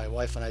fact, my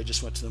wife and I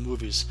just went to the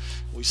movies.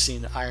 We've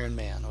seen Iron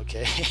Man,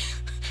 okay?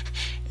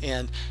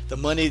 And the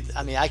money,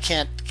 I mean,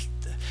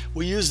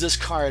 we use this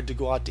card to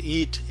go out to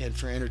eat and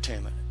for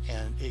entertainment,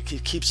 and it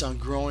keeps on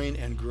growing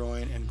and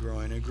growing and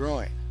growing and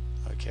growing,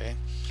 okay?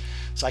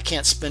 So I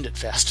can't spend it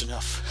fast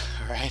enough,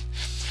 all right?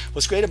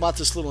 What's great about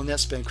this little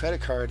NetSpend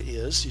credit card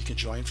is you can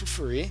join for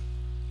free.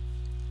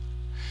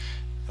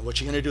 And what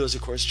you're going to do is,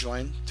 of course,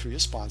 join through your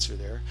sponsor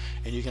there,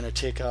 and you're going to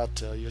take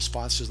out your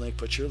sponsor's link,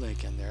 put your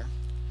link in there,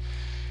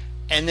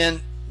 and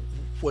then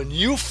when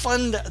you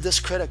fund this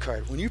credit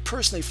card, when you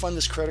personally fund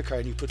this credit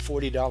card and you put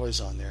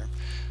 $40 on there,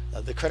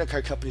 the credit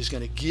card company is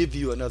going to give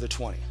you another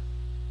 $20.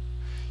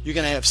 You're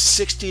going to have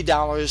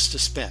 $60 to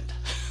spend.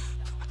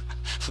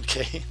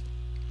 Okay,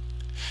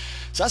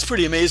 so that's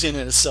pretty amazing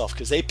in itself,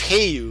 because they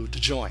pay you to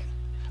join.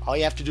 All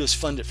you have to do is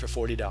fund it for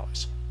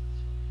 $40.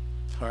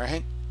 All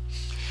right.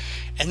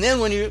 And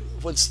then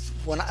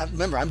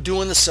remember, I'm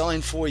doing the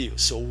selling for you.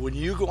 So when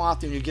you go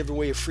out there and you give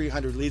away a free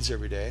 100 leads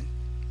every day,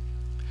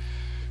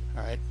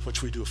 all right,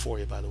 which we do for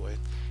you, by the way.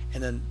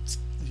 And then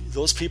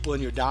those people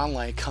in your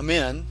downline come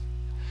in,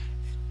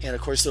 and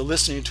of course they're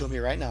listening to me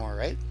right now, all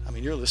right? I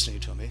mean, you're listening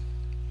to me.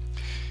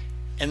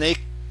 And they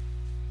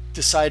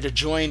decide to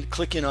join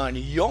clicking on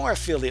your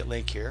affiliate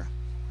link here,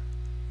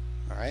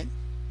 all right?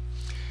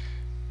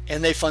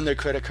 And they fund their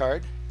credit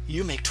card.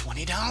 You make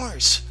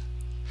 $20.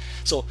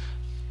 So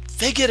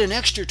they get an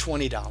extra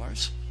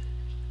 $20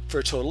 for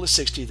a total of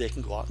 $60 they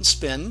can go out and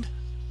spend,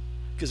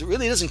 because it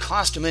really doesn't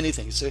cost them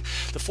anything. So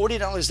the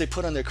 $40 they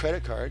put on their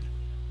credit card,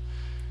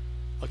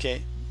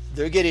 okay,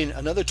 they're getting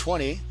another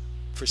 $20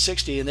 for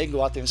 $60, and they can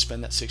go out there and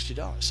spend that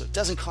 $60. So it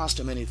doesn't cost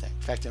them anything.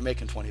 In fact, they're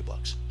making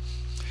 $20.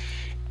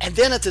 And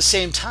then at the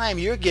same time,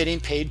 you're getting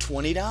paid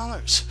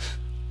 $20.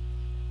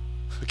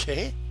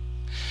 Okay?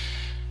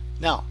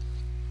 Now,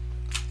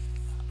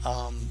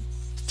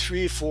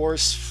 3, 4,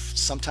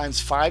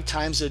 sometimes 5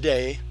 times a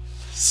day,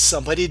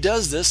 somebody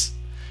does this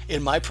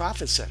in my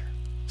profit center.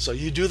 So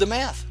you do the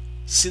math.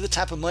 See the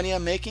type of money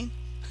I'm making?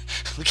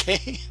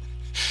 Okay?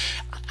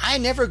 I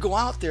never go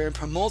out there and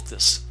promote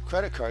this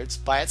credit cards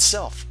by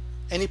itself,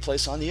 any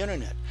place on the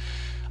internet.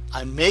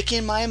 I'm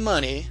making my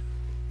money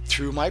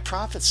through my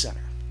profit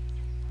center.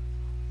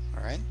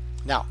 All right?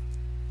 Now,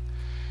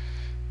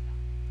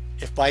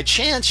 if by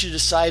chance you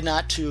decide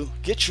not to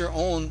get your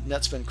own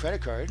NetSpend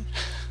credit card,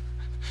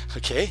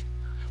 okay,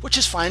 which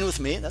is fine with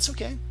me, that's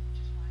okay,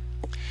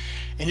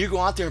 and you go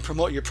out there and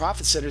promote your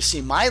profit center,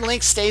 see, my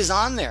link stays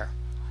on there.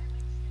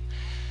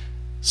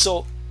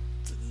 So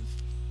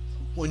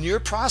when your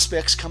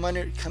prospects come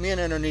in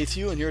underneath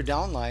you and your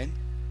downline,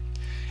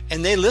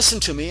 and they listen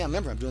to me, I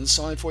remember I'm doing the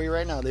song for you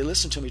right now, they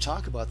listen to me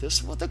talk about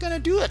this, well, they're going to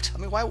do it. I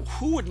mean,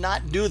 who would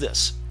not do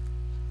this?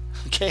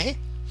 Okay?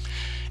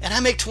 And I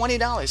make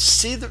 $20.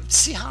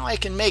 See how I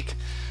can make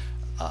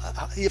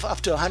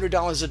up to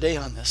 $100 a day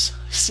on this.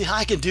 See how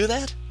I can do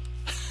that?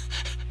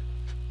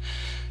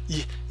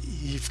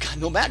 You've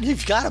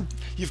got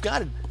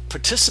to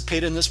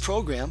participate in this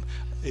program.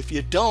 If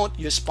you don't,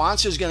 your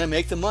sponsor is going to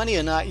make the money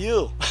and not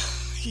you.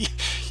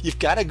 You've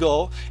got to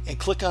go and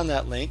click on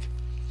that link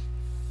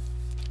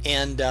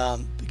and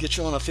get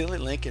your own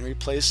affiliate link and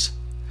replace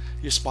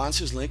your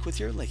sponsor's link with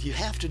your link. You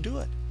have to do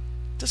it.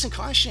 It doesn't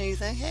cost you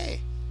anything.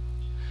 Hey.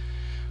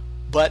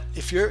 But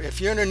if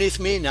you're underneath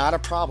me, not a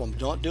problem.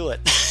 Don't do it.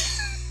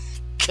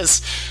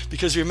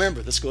 Because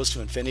remember, this goes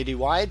to infinity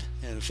wide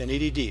and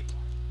infinity deep.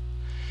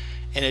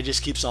 And it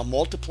just keeps on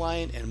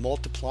multiplying and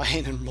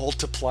multiplying and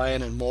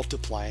multiplying and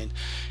multiplying.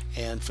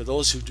 And for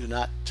those who do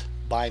not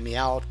buy me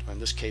out, or in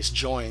this case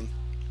join,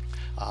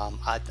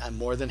 I'm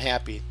more than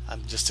happy.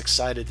 I'm just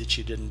excited that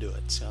you didn't do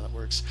it. See how that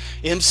works?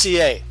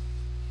 MCA.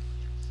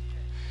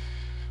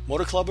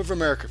 Motor Club of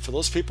America. For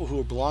those people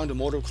who belong to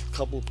Motor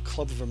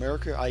Club of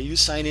America, I use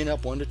signing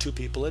up 1 to 2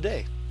 people a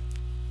day.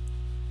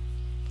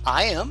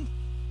 I am.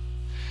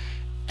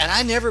 And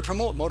I never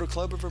promote Motor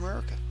Club of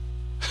America.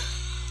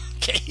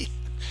 Okay?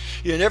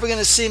 You're never going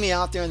to see me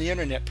out there on the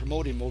internet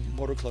promoting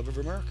Motor Club of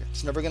America.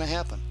 It's never going to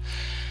happen.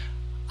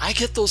 I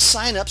get those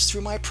sign-ups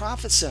through my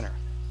profit center.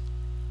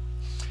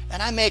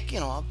 And I make,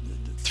 $300,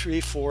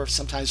 $400,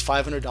 sometimes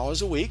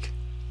 $500 a week,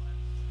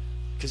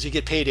 because you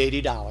get paid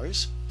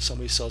 $80.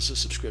 Somebody sells a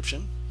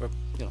subscription or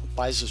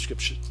buys a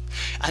subscription.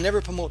 I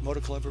never promote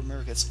Motor Club of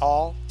America. It's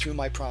all through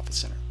my profit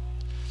center.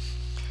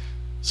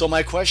 So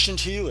my question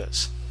to you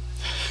is,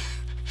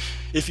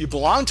 if you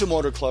belong to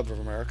Motor Club of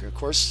America, of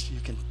course you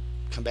can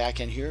come back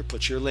in here,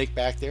 put your link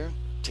back there,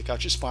 take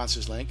out your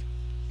sponsor's link.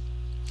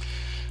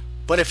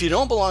 But if you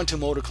don't belong to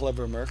Motor Club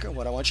of America,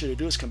 what I want you to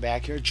do is come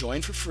back here,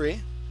 join for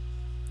free,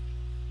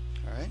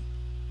 all right,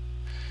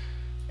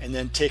 and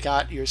then take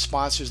out your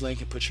sponsor's link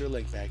and put your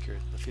link back here,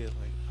 affiliate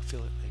link,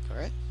 all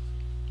right?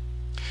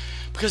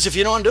 Because if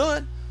you don't do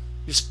it,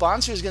 your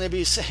sponsor is going to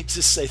be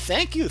just say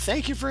thank you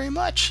very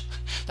much.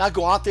 Now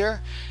go out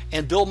there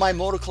and build my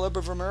Motor Club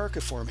of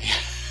America for me.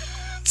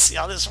 See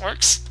how this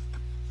works?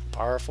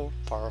 Powerful,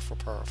 powerful,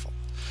 powerful.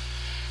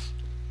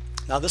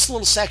 Now this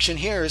little section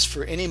here is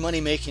for any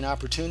money-making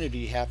opportunity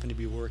you happen to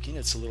be working.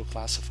 It's a little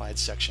classified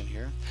section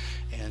here,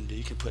 and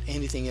you can put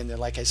anything in there.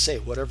 Like I say,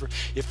 whatever.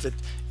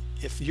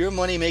 If your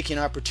money-making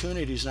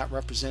opportunity is not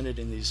represented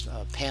in these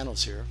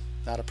panels here,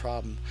 not a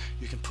problem.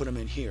 You can put them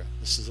in here.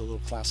 This is a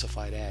little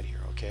classified ad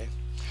here, okay?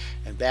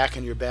 And back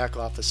in your back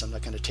office, I'm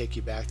not going to take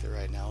you back there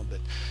right now, but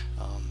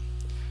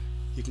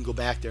you can go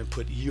back there and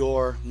put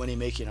your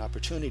money-making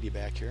opportunity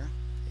back here.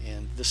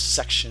 And this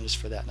section is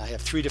for that. And I have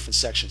 3 different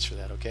sections for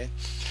that, okay?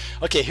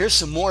 Okay, here's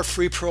some more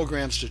free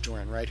programs to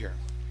join right here.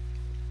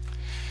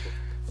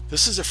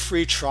 This is a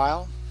free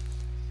trial.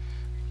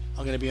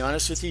 I'm going to be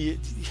honest with you,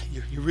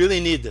 you really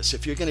need this.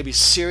 If you're going to be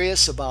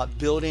serious about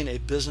building a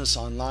business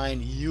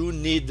online, you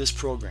need this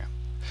program.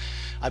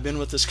 I've been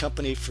with this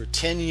company for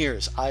 10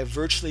 years. I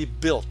virtually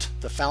built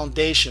the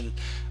foundation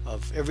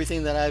of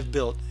everything that I've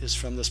built is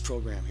from this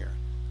program here.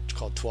 It's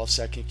called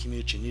 12-Second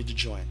Commute. You need to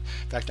join.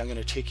 In fact, I'm going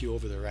to take you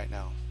over there right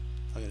now.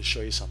 I'm going to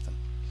show you something.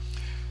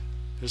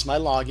 Here's my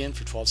login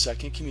for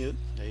 12-Second Commute.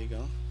 There you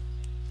go.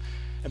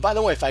 And by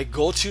the way, if I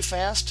go too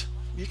fast,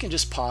 you can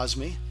just pause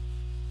me.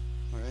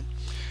 All right.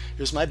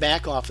 Here's my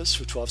back office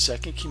for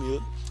 12-second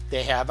commute.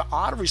 They have an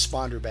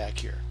autoresponder back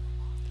here.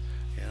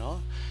 You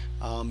know,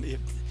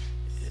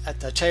 I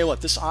tell you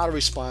what, this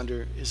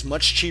autoresponder is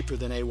much cheaper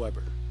than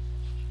AWeber.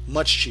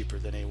 Much cheaper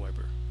than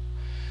AWeber.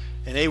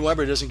 And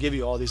AWeber doesn't give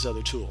you all these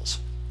other tools.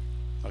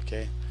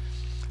 Okay.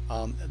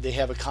 They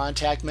have a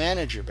contact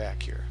manager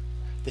back here.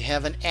 They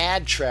have an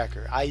ad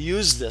tracker. I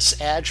use this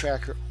ad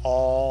tracker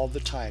all the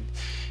time.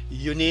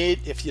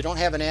 If you don't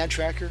have an ad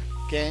tracker,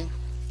 gang,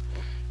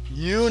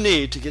 you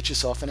need to get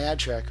yourself an ad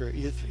tracker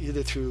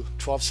either through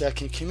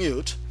 12-second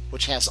commute,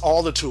 which has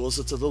all the tools.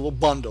 It's a little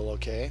bundle,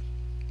 okay?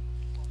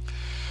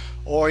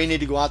 Or you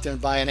need to go out there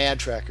and buy an ad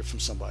tracker from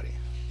somebody.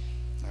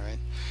 All right.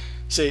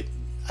 See,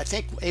 I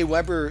think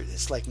AWeber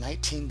is like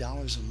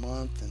 $19 a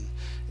month,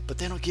 but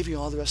they don't give you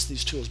all the rest of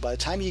these tools. By the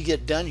time you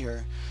get done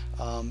here,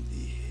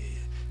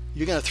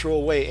 you're going to throw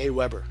away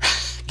AWeber,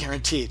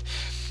 guaranteed.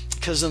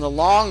 Because in the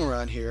long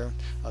run here,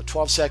 a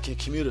 12-second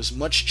commute is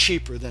much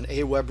cheaper than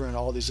AWeber and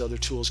all these other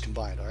tools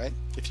combined, all right?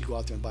 If you go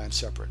out there and buy them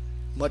separate.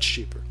 Much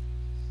cheaper.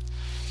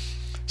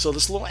 So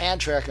this little ad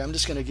tracker, I'm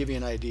just going to give you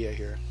an idea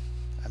here.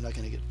 I'm not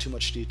going to get too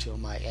much detail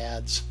in my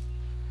ads.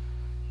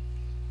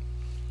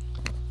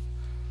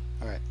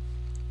 All right.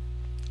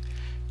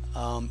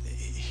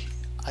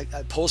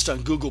 I post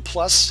on Google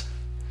Plus.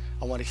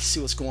 I want to see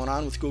what's going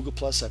on with Google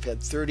Plus. I've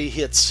had 30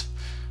 hits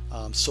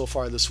so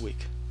far this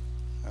week.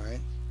 All right.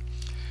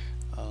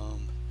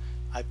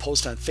 I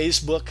post on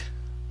Facebook.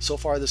 So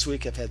far this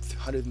week, I've had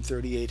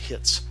 138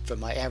 hits from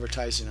my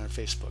advertising on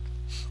Facebook.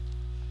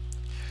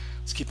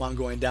 Let's keep on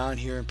going down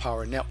here in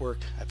Power Network.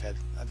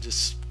 I've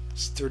just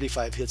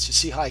 35 hits. You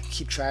see how I can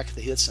keep track of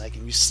the hits, and I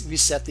can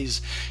reset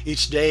these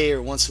each day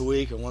or once a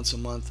week or once a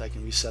month. I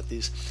can reset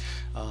these.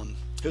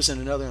 Here's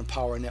another in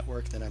Power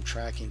Network that I'm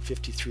tracking,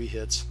 53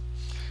 hits.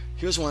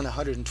 Here's one,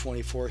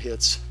 124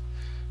 hits.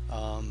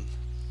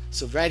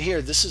 So right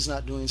here, this is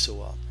not doing so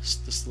well,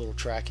 this little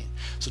tracking.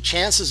 So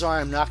chances are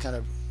I'm not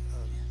going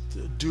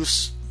to do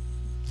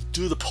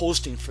the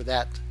posting for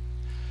that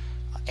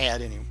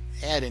ad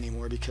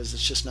anymore, because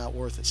it's just not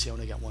worth it. See, I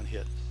only got one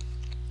hit.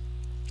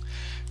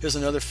 Here's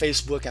another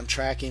Facebook I'm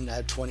tracking. I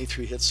had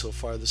 23 hits so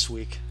far this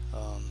week.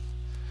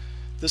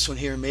 This one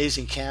here,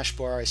 Amazing Cash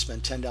Bar, I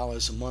spend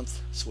 $10 a month.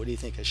 So what do you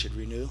think? I should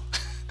renew?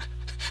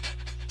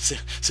 See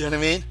what I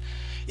mean?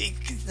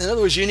 In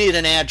other words, you need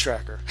an ad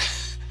tracker.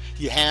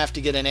 You have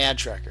to get an ad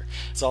tracker.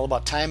 It's all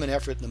about time and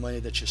effort and the money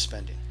that you're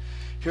spending.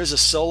 Here's a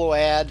solo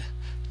ad,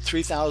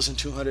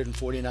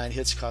 3,249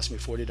 hits, cost me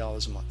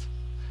 $40 a month.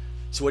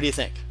 So what do you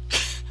think?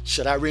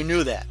 Should I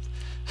renew that?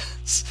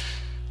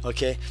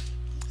 Okay.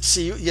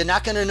 See, you're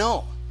not going to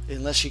know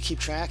unless you keep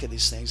track of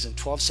these things. And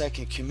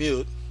 12-second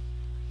commute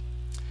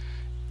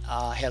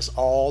has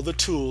all the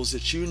tools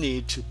that you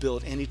need to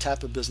build any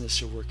type of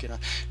business you're working on.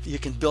 You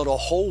can build a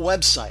whole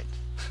website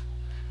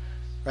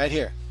right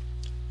here.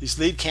 These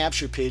lead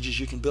capture pages,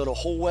 you can build a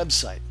whole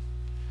website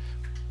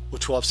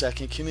with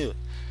 12-second commute.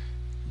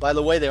 By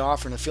the way, they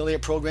offer an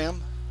affiliate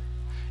program,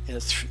 and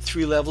it's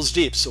 3 levels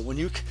deep. So when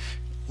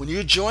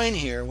you join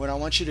here, what I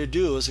want you to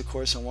do is, of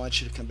course, I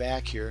want you to come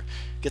back here,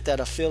 get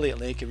that affiliate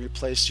link, and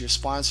replace your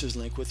sponsor's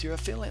link with your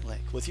affiliate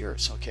link, with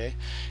yours, okay?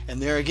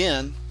 And there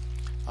again,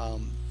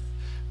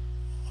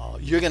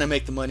 you're going to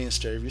make the money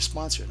instead of your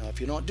sponsor. Now, if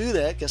you don't do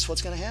that, guess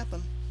what's going to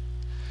happen?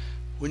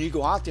 When you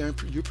go out there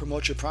and you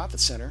promote your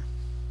profit center,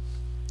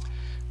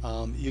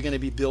 you're going to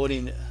be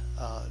building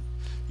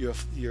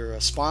your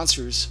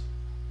sponsors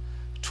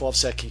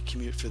 12-second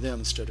commute for them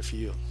instead of for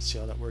you. See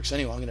how that works?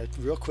 Anyway, I'm going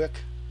to real quick.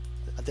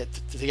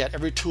 They got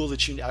every tool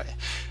that you need.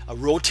 A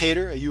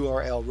rotator, a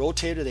URL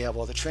rotator. They have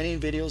all the training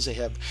videos. They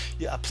have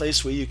a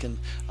place where you can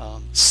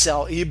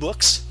sell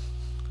ebooks.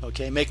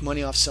 Okay, make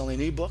money off selling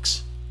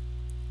ebooks.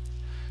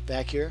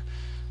 Back here,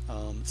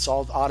 it's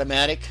all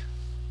automatic.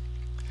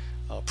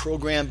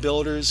 Program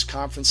builders,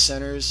 conference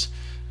centers.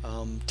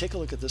 Take a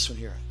look at this one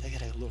here. They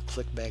got a little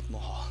ClickBank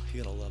Mall.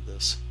 You're gonna love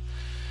this.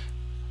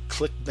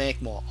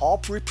 ClickBank Mall, all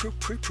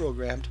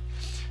pre-programmed.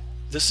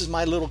 This is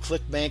my little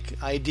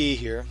ClickBank ID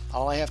here.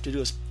 All I have to do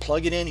is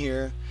plug it in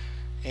here,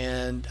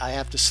 and I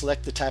have to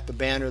select the type of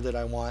banner that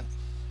I want,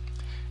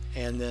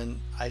 and then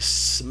I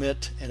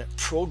submit, and it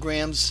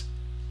programs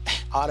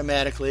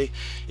automatically.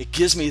 It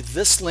gives me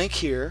this link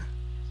here.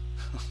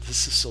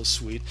 This is so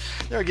sweet.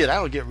 There again, I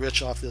don't get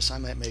rich off this. I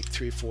might make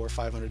 $300,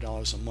 $400,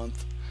 $500 a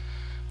month.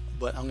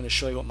 But I'm going to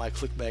show you what my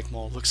ClickBank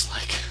Mall looks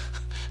like.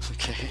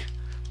 Okay.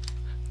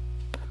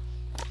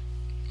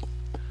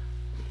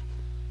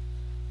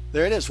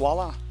 There it is.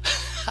 Voila.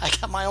 I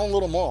got my own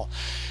little mall.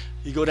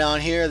 You go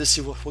down here. Let's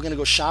see. We're going to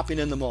go shopping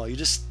in the mall. You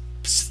just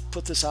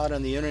put this out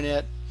on the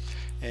internet,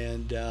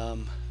 and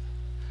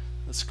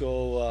let's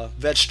go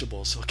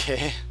vegetables.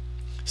 Okay.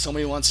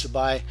 Somebody wants to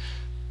buy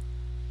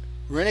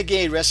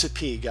Renegade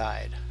Recipe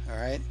Guide. All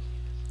right.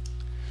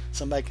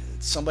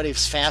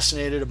 Somebody's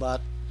fascinated about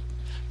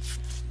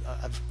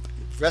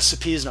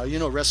recipes. Now, you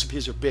know,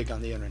 recipes are big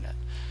on the internet.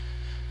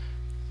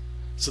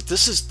 So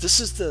this is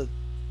the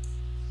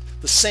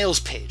sales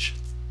page.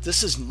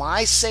 This is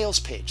my sales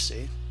page,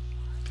 see?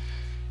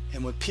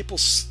 And when people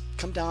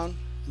come down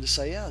and just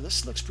say, yeah,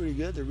 this looks pretty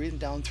good. They're reading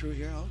down through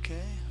here.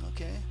 Okay,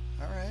 okay,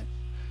 all right.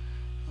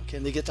 Okay,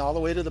 and they get all the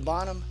way to the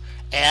bottom.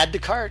 Add to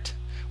cart.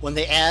 When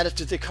they add it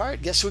to the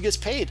cart, guess who gets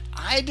paid?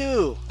 I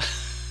do.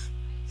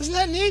 Isn't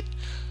that neat?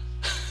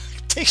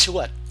 It takes you,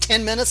 what,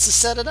 10 minutes to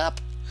set it up?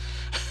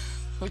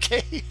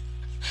 Okay.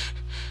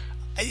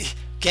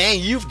 Gang,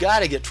 you've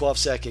got to get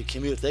 12-second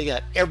commute. They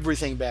got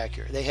everything back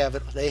here. They have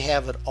it. They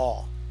have it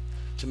all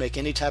to make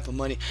any type of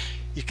money.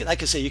 You can,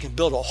 like I say, you can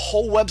build a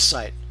whole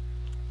website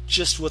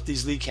just with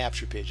these lead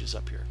capture pages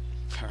up here.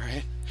 All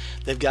right,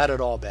 they've got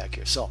it all back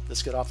here. So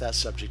let's get off that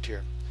subject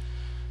here.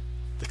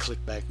 The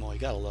ClickBank Mo, you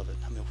gotta love it.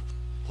 I mean,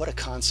 what a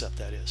concept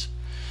that is.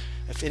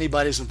 If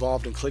anybody's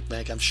involved in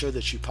ClickBank, I'm sure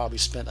that you probably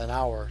spent an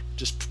hour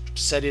just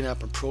setting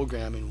up and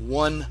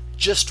programming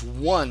just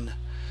one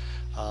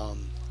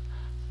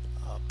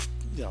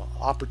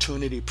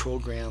opportunity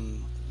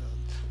program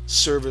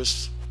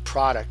service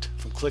product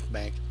from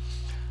ClickBank.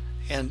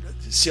 And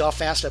see how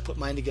fast I put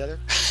mine together?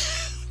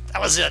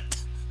 That was it.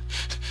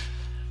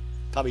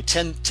 Probably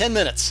 10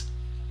 minutes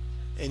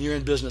and you're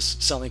in business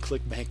selling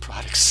ClickBank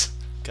products.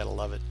 Gotta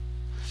love it.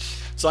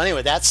 So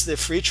anyway, that's the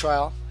free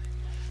trial,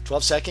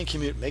 12-second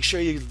commute. Make sure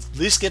you at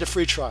least get a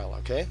free trial,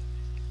 okay?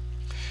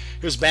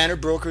 Here's Banner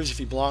Brokers. If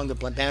you belong to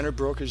Banner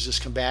Brokers,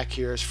 just come back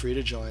here. It's free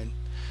to join.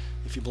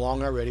 If you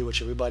belong already,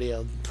 which everybody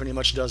pretty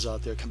much does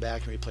out there, come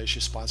back and replace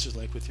your sponsor's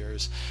link with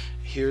yours.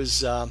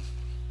 Here's the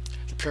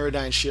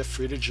Paradigm Shift,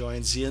 free to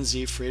join.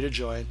 Z&Z, free to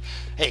join.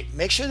 Hey,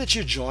 make sure that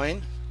you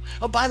join.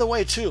 Oh, by the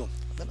way, too,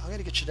 I'm going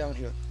to get you down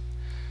here.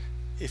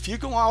 If you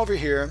go over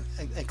here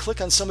and click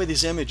on some of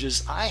these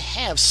images, I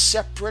have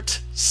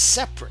separate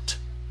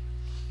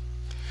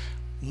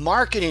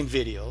marketing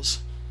videos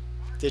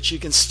that you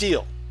can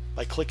steal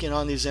by clicking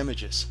on these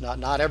images.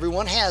 Not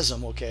everyone has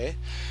them, okay?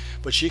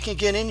 But you can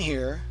get in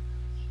here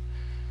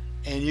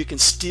and you can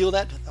steal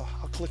that. Oh,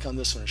 I'll click on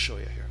this one and show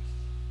you here.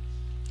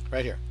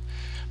 Right here.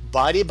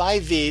 Body by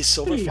V,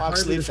 Silver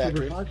Fox Lead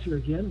Factory. Silver Fox here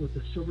again with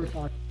the Silver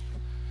Fox.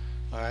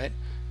 All right.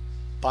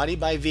 Body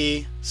by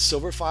V,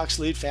 Silver Fox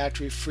Lead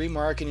Factory, free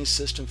marketing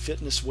system,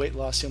 fitness, weight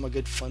loss. See all my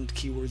good fun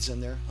keywords in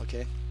there.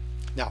 Okay.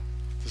 Now,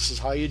 this is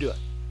how you do it.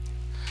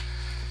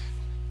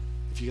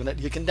 If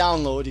you can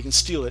download, you can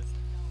steal it.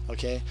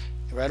 Okay.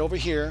 Right over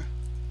here.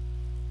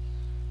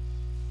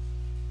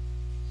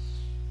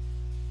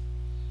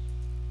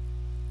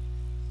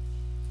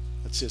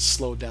 Let's just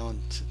slow down.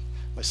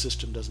 My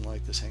system doesn't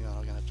like this. Hang on,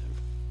 I'm gonna have to.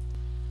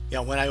 Yeah,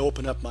 when I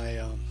open up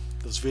my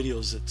those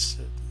videos,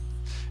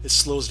 it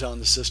slows down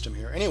the system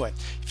here. Anyway,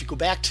 if you go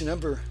back to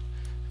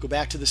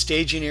the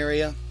staging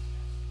area,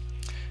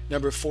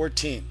 number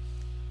 14.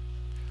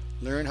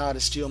 Learn how to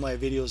steal my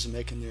videos and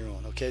make them your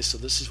own. Okay, so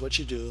this is what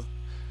you do.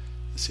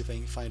 Let's see if I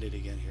can find it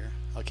again here.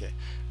 Okay,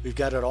 we've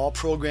got it all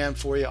programmed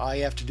for you. All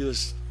you have to do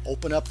is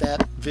open up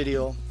that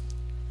video.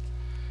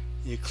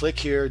 You click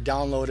here,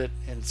 download it,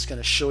 and it's going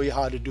to show you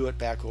how to do it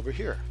back over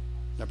here.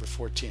 Number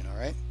 14, all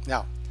right?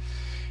 Now,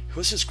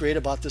 what's this great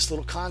about this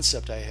little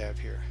concept I have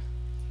here?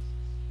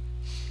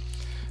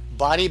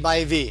 Body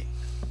by V.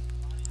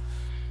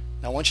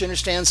 Now, I want you to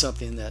understand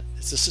something, that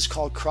this is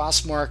called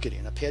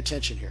cross-marketing. Now, pay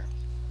attention here.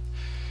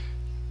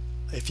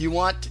 If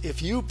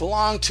you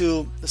belong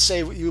to, let's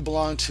say you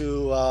belong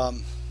to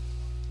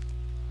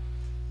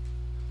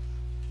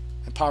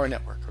Empower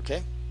Network,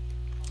 okay?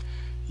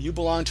 You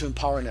belong to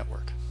Empower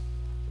Network.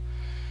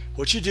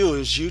 What you do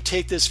is you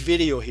take this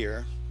video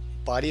here,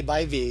 Body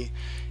by V,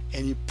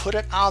 and you put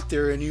it out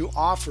there and you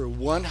offer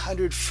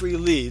 100 free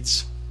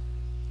leads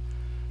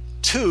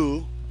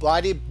to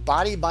Body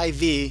by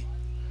V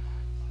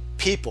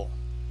people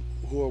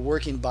who are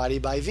working Body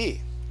by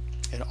V,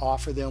 and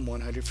offer them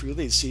 100 free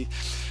leads. See,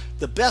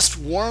 the best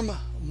warm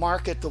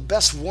market, the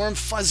best warm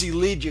fuzzy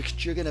lead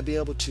you're going to be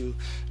able to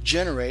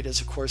generate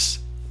is, of course,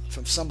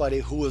 from somebody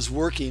who is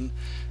working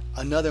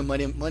another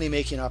money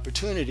making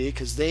opportunity,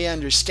 because they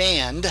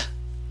understand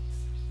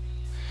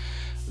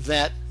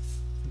that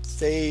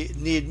they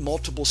need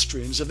multiple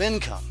streams of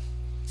income.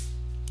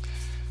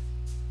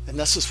 And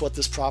this is what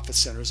this Profit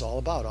Center is all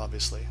about,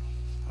 obviously.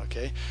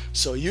 Okay,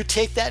 so you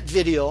take that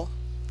video,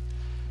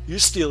 you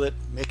steal it,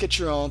 make it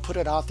your own, put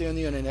it out there on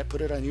the internet,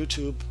 put it on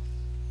YouTube,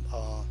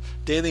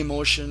 Daily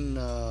Motion,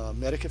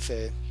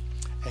 Metacafe,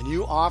 and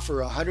you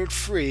offer 100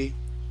 free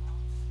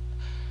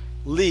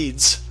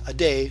leads a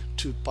day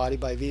to Body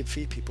by V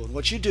people. And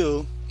what you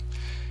do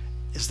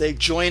is they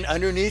join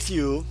underneath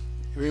you.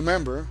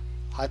 Remember,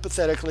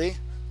 hypothetically,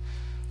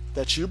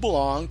 that you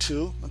belong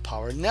to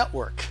Empower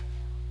Network.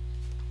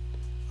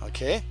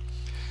 Okay,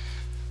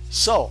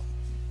 so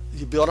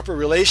you build up a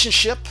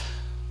relationship,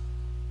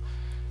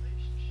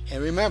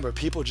 and remember,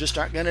 people just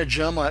aren't going to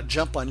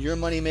jump on your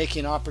money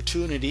making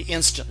opportunity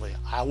instantly.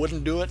 I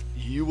wouldn't do it,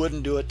 you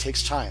wouldn't do it. It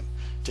takes time.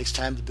 It takes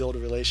time to build a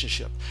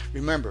relationship.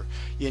 Remember,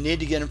 you need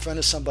to get in front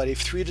of somebody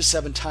 3 to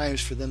 7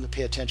 times for them to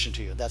pay attention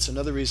to you. That's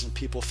another reason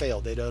people fail.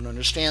 They don't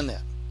understand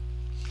that.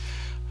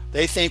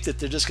 They think that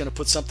they're just going to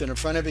put something in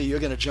front of you, you're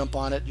going to jump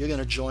on it, you're going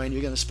to join,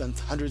 you're going to spend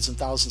hundreds and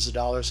thousands of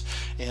dollars,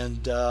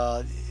 and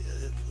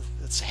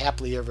it's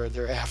happily ever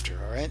thereafter.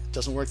 All right, it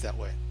doesn't work that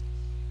way.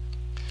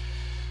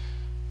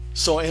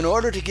 So in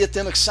order to get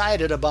them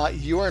excited about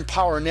your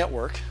Empower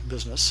Network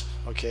business,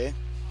 okay,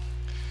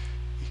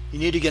 you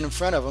need to get in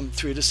front of them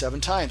 3 to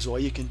 7 times. Well,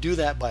 you can do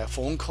that by a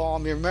phone call. I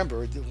mean,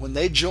 remember, when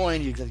they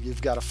join,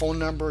 you've got a phone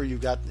number,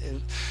 you've got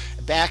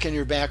back in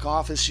your back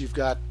office, you've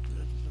got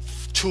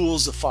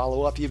tools to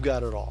follow up, you've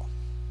got it all.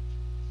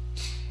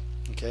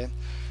 Okay,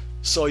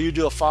 so you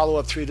do a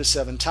follow-up 3 to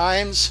 7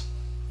 times,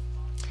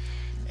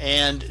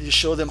 and you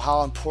show them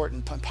how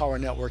important Empower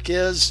Network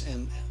is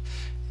and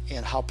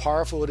how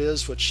powerful it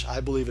is, which I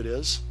believe it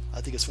is.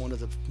 I think it's one of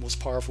the most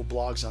powerful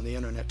blogs on the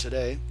internet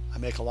today. I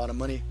make a lot of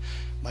money.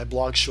 My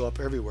blogs show up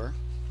everywhere.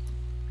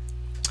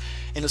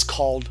 And it's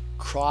called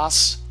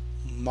cross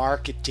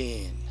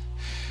marketing.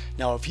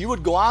 Now, if you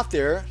would go out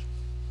there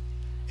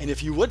and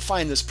if you would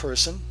find this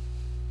person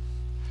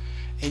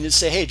and you'd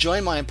say, hey,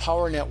 join my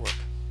Empower Network,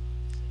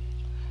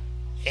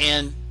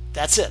 and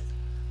that's it.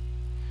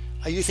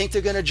 You think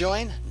they're going to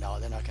join? No,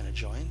 they're not going to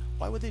join.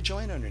 Why would they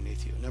join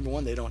underneath you? Number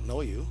one, they don't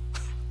know you.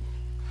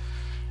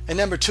 And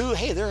number two,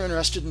 hey, they're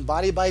interested in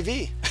Body by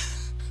V.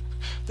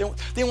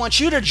 They want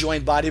you to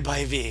join Body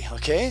by V,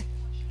 okay?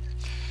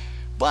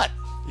 But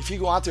if you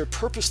go out there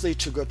purposely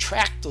to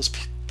attract those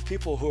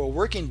people who are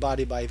working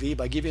Body by V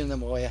by giving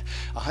them away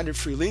 100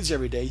 free leads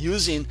every day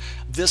using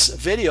this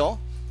video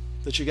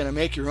that you're going to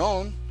make your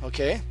own,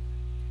 okay?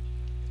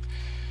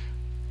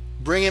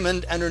 Bring them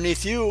in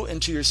underneath you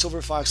into your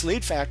Silver Fox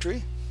Lead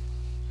Factory.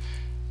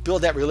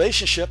 Build that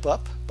relationship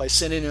up by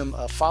sending them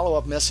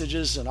follow-up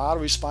messages and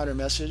autoresponder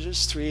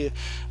messages 3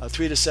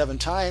 to 7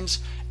 times.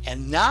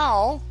 And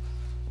now,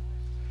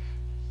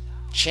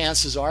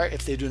 chances are,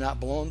 if they do not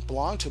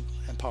belong to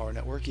Empower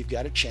Network, you've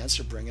got a chance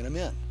of bringing them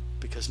in,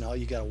 because now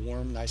you got a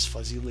warm, nice,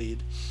 fuzzy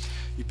lead.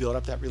 You build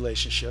up that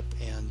relationship,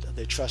 and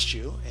they trust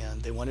you,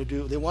 and they want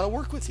to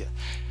work with you.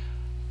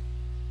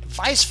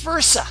 Vice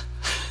versa.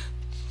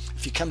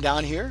 If you come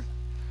down here,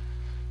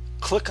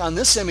 click on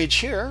this image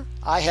here.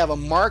 I have a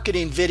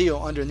marketing video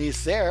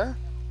underneath there.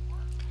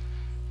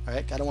 All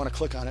right, I don't want to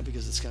click on it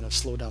because it's going to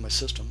slow down my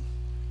system.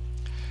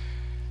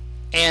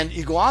 And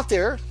you go out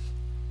there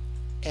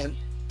and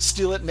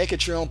steal it, make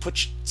it your own.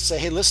 Say,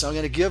 hey, listen, I'm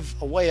going to give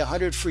away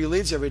 100 free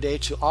leads every day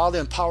to all the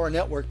Empower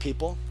Network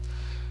people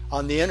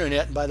on the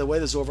internet. And by the way,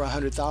 there's over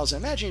 100,000.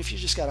 Imagine if you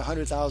just got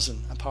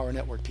 100,000 Empower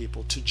Network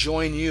people to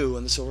join you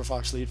in the Silver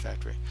Fox Lead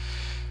Factory.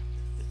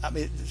 I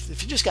mean,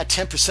 if you just got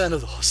 10% of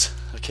those,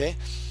 okay,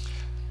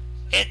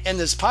 and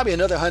there's probably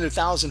another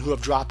 100,000 who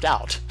have dropped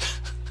out,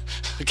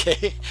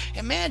 okay,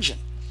 imagine.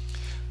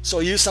 So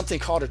use something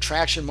called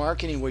attraction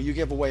marketing, where you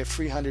give away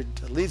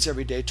 300 leads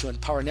every day to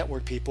Empower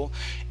Network people,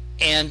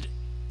 and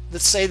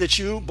let's say that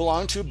you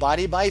belong to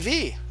Body by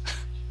V.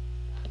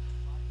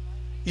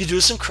 You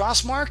do some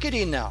cross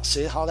marketing now.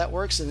 See how that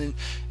works, and then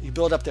you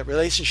build up that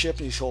relationship,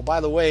 and you say, oh,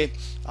 by the way,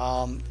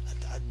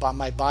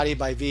 my Body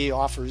by V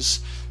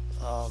offers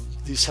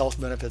these health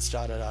benefits,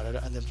 and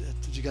then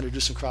you're going to do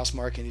some cross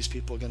marketing. These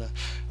people are going to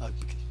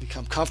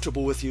become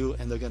comfortable with you,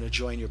 and they're going to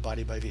join your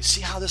Body by V.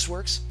 See how this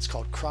works? It's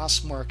called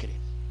cross marketing.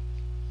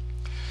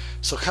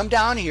 So come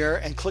down here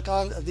and click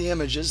on the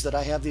images that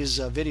I have these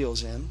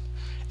videos in,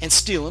 and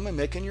steal them and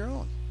make them your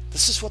own.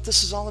 This is what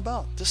this is all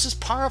about. This is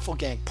powerful,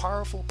 gang.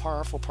 Powerful,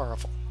 powerful,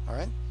 powerful. All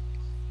right.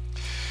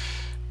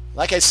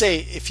 Like I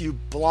say, if you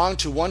belong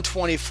to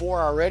 124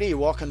 already, you're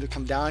welcome to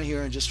come down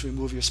here and just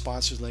remove your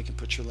sponsors link and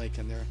put your link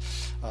in there.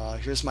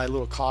 Here's my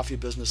little coffee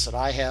business that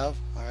I have.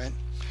 All right,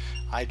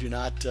 I do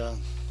not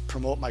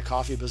promote my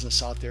coffee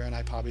business out there, and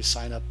I probably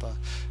sign up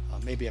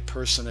maybe a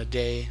person a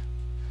day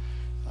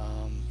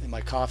in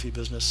my coffee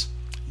business.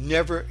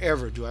 Never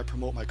ever do I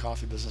promote my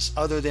coffee business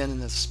other than in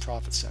this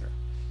profit center.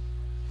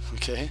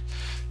 Okay,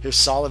 here's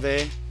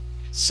Solivay,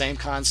 same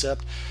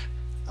concept.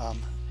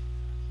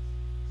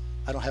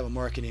 I don't have a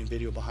marketing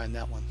video behind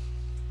that one.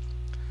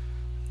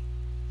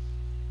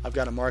 I've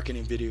got a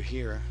marketing video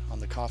here on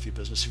the coffee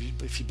business.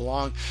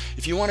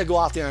 If you want to go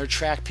out there and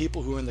attract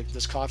people who are in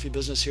this coffee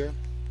business here,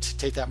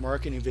 take that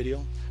marketing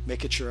video,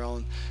 make it your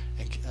own,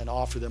 and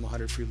offer them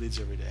 100 free leads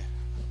every day.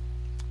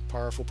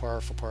 Powerful,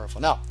 powerful,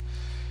 powerful. Now,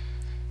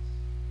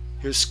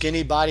 here's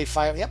Skinny Body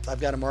Fire. Yep,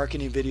 I've got a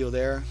marketing video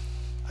there.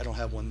 I don't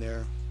have one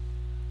there.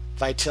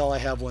 Vitel, I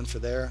have one for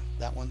there,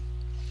 that one.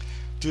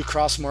 Do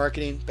cross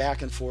marketing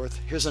back and forth.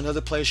 Here's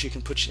another place you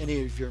can put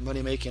any of your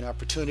money making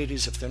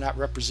opportunities if they're not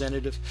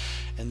representative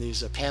in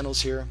these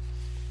panels here.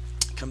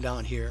 Come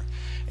down here,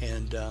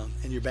 and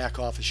in your back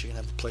office you can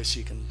have a place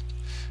you can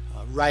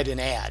write an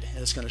ad,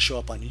 and it's going to show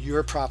up on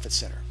your profit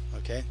center.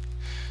 Okay,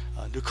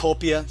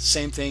 Nucopia,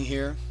 same thing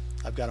here.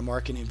 I've got a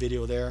marketing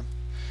video there.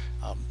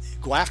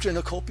 Go after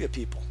Nucopia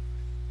people.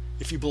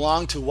 If you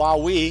belong to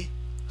Huawei,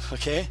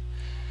 okay,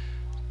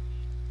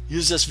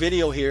 use this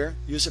video here,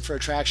 use it for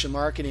attraction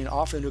marketing,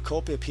 offer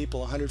Nucopia people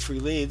 100 free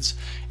leads,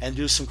 and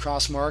do some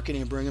cross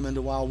marketing and bring them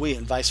into Huawei,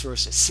 and vice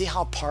versa. See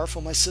how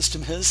powerful my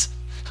system is?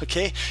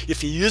 Okay,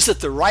 if you use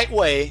it the right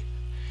way,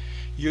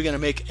 you're going to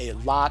make a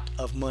lot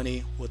of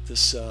money with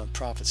this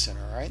profit center.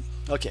 All right,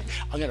 okay,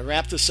 I'm going to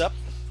wrap this up.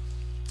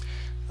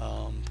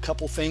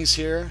 Couple things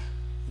here.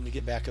 Let me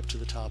get back up to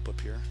the top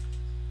up here.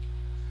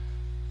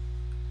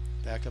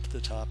 back up to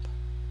the top,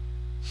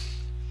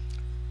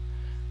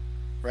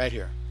 right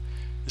here.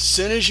 As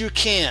soon as you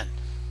can,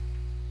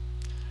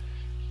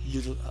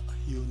 you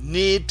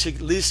need to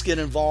at least get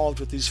involved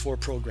with these 4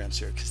 programs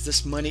here, because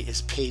this money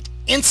is paid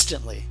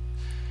instantly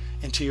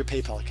into your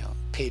PayPal account.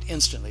 Paid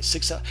instantly.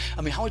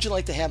 I mean, how would you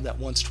like to have that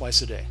once,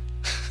 twice a day?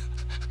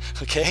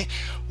 Okay,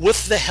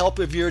 with the help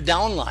of your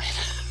downline.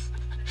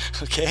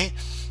 Okay,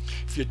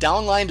 if your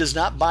downline does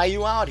not buy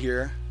you out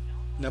here,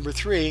 number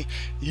 3,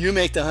 you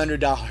make the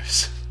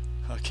 $100.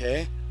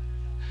 Okay,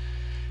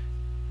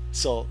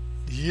 so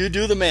you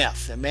do the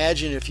math.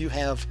 Imagine if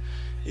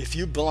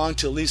you belong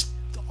to at least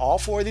all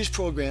 4 of these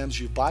programs,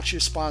 you bought your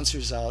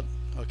sponsors out,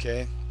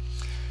 okay,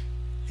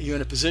 you're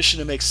in a position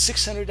to make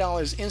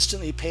 $600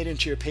 instantly paid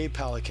into your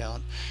PayPal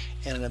account.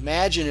 And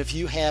imagine if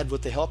you had,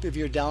 with the help of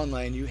your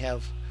downline, you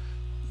have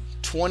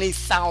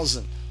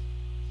 20,000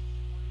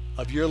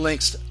 of your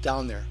links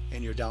down there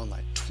in your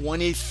downline.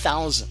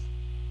 20,000,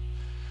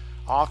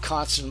 all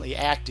constantly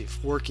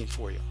active, working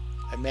for you.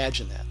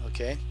 Imagine that,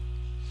 okay?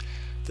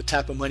 The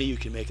type of money you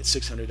can make at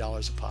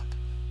 $600 a pop.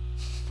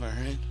 All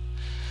right?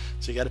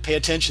 So you got to pay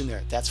attention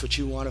there. That's what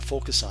you want to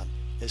focus on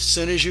as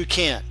soon as you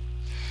can.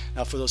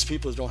 Now, for those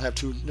people who don't have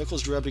 2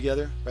 nickels to rub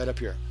together, right up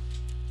here.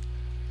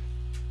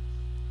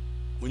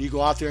 When you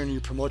go out there and you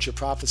promote your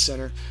profit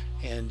center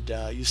and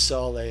you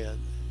sell a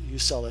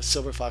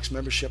Silver Fox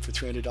membership for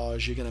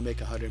 $300, you're going to make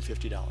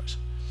 $150.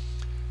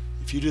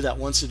 If you do that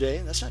once a day,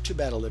 that's not too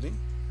bad a living.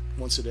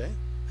 Once a day,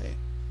 hey,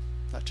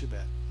 not too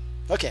bad.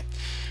 Okay,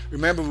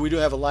 remember we do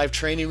have a live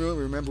training room.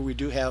 Remember we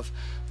do have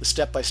the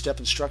step-by-step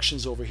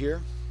instructions over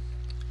here.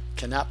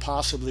 Cannot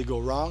possibly go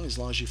wrong as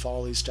long as you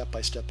follow these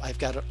step-by-step. I've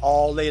got it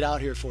all laid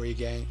out here for you,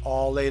 gang,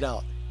 all laid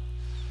out.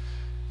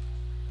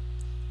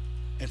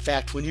 In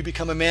fact, when you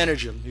become a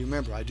manager,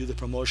 remember I do the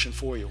promotion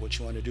for you. What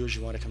you want to do is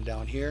you want to come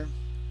down here.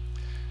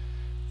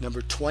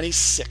 Number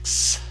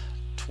 26.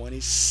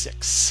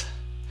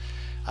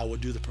 I will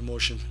do the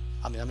promotion.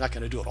 I mean, I'm not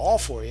going to do it all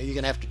for you. You're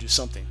going to have to do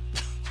something.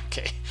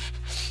 Okay.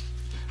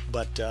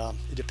 But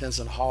it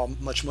depends on how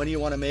much money you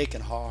want to make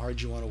and how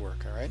hard you want to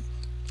work. All right.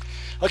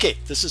 Okay,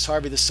 this is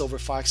Harvey the Silver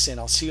Fox saying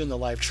I'll see you in the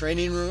live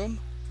training room.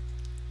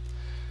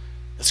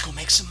 Let's go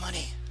make some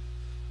money.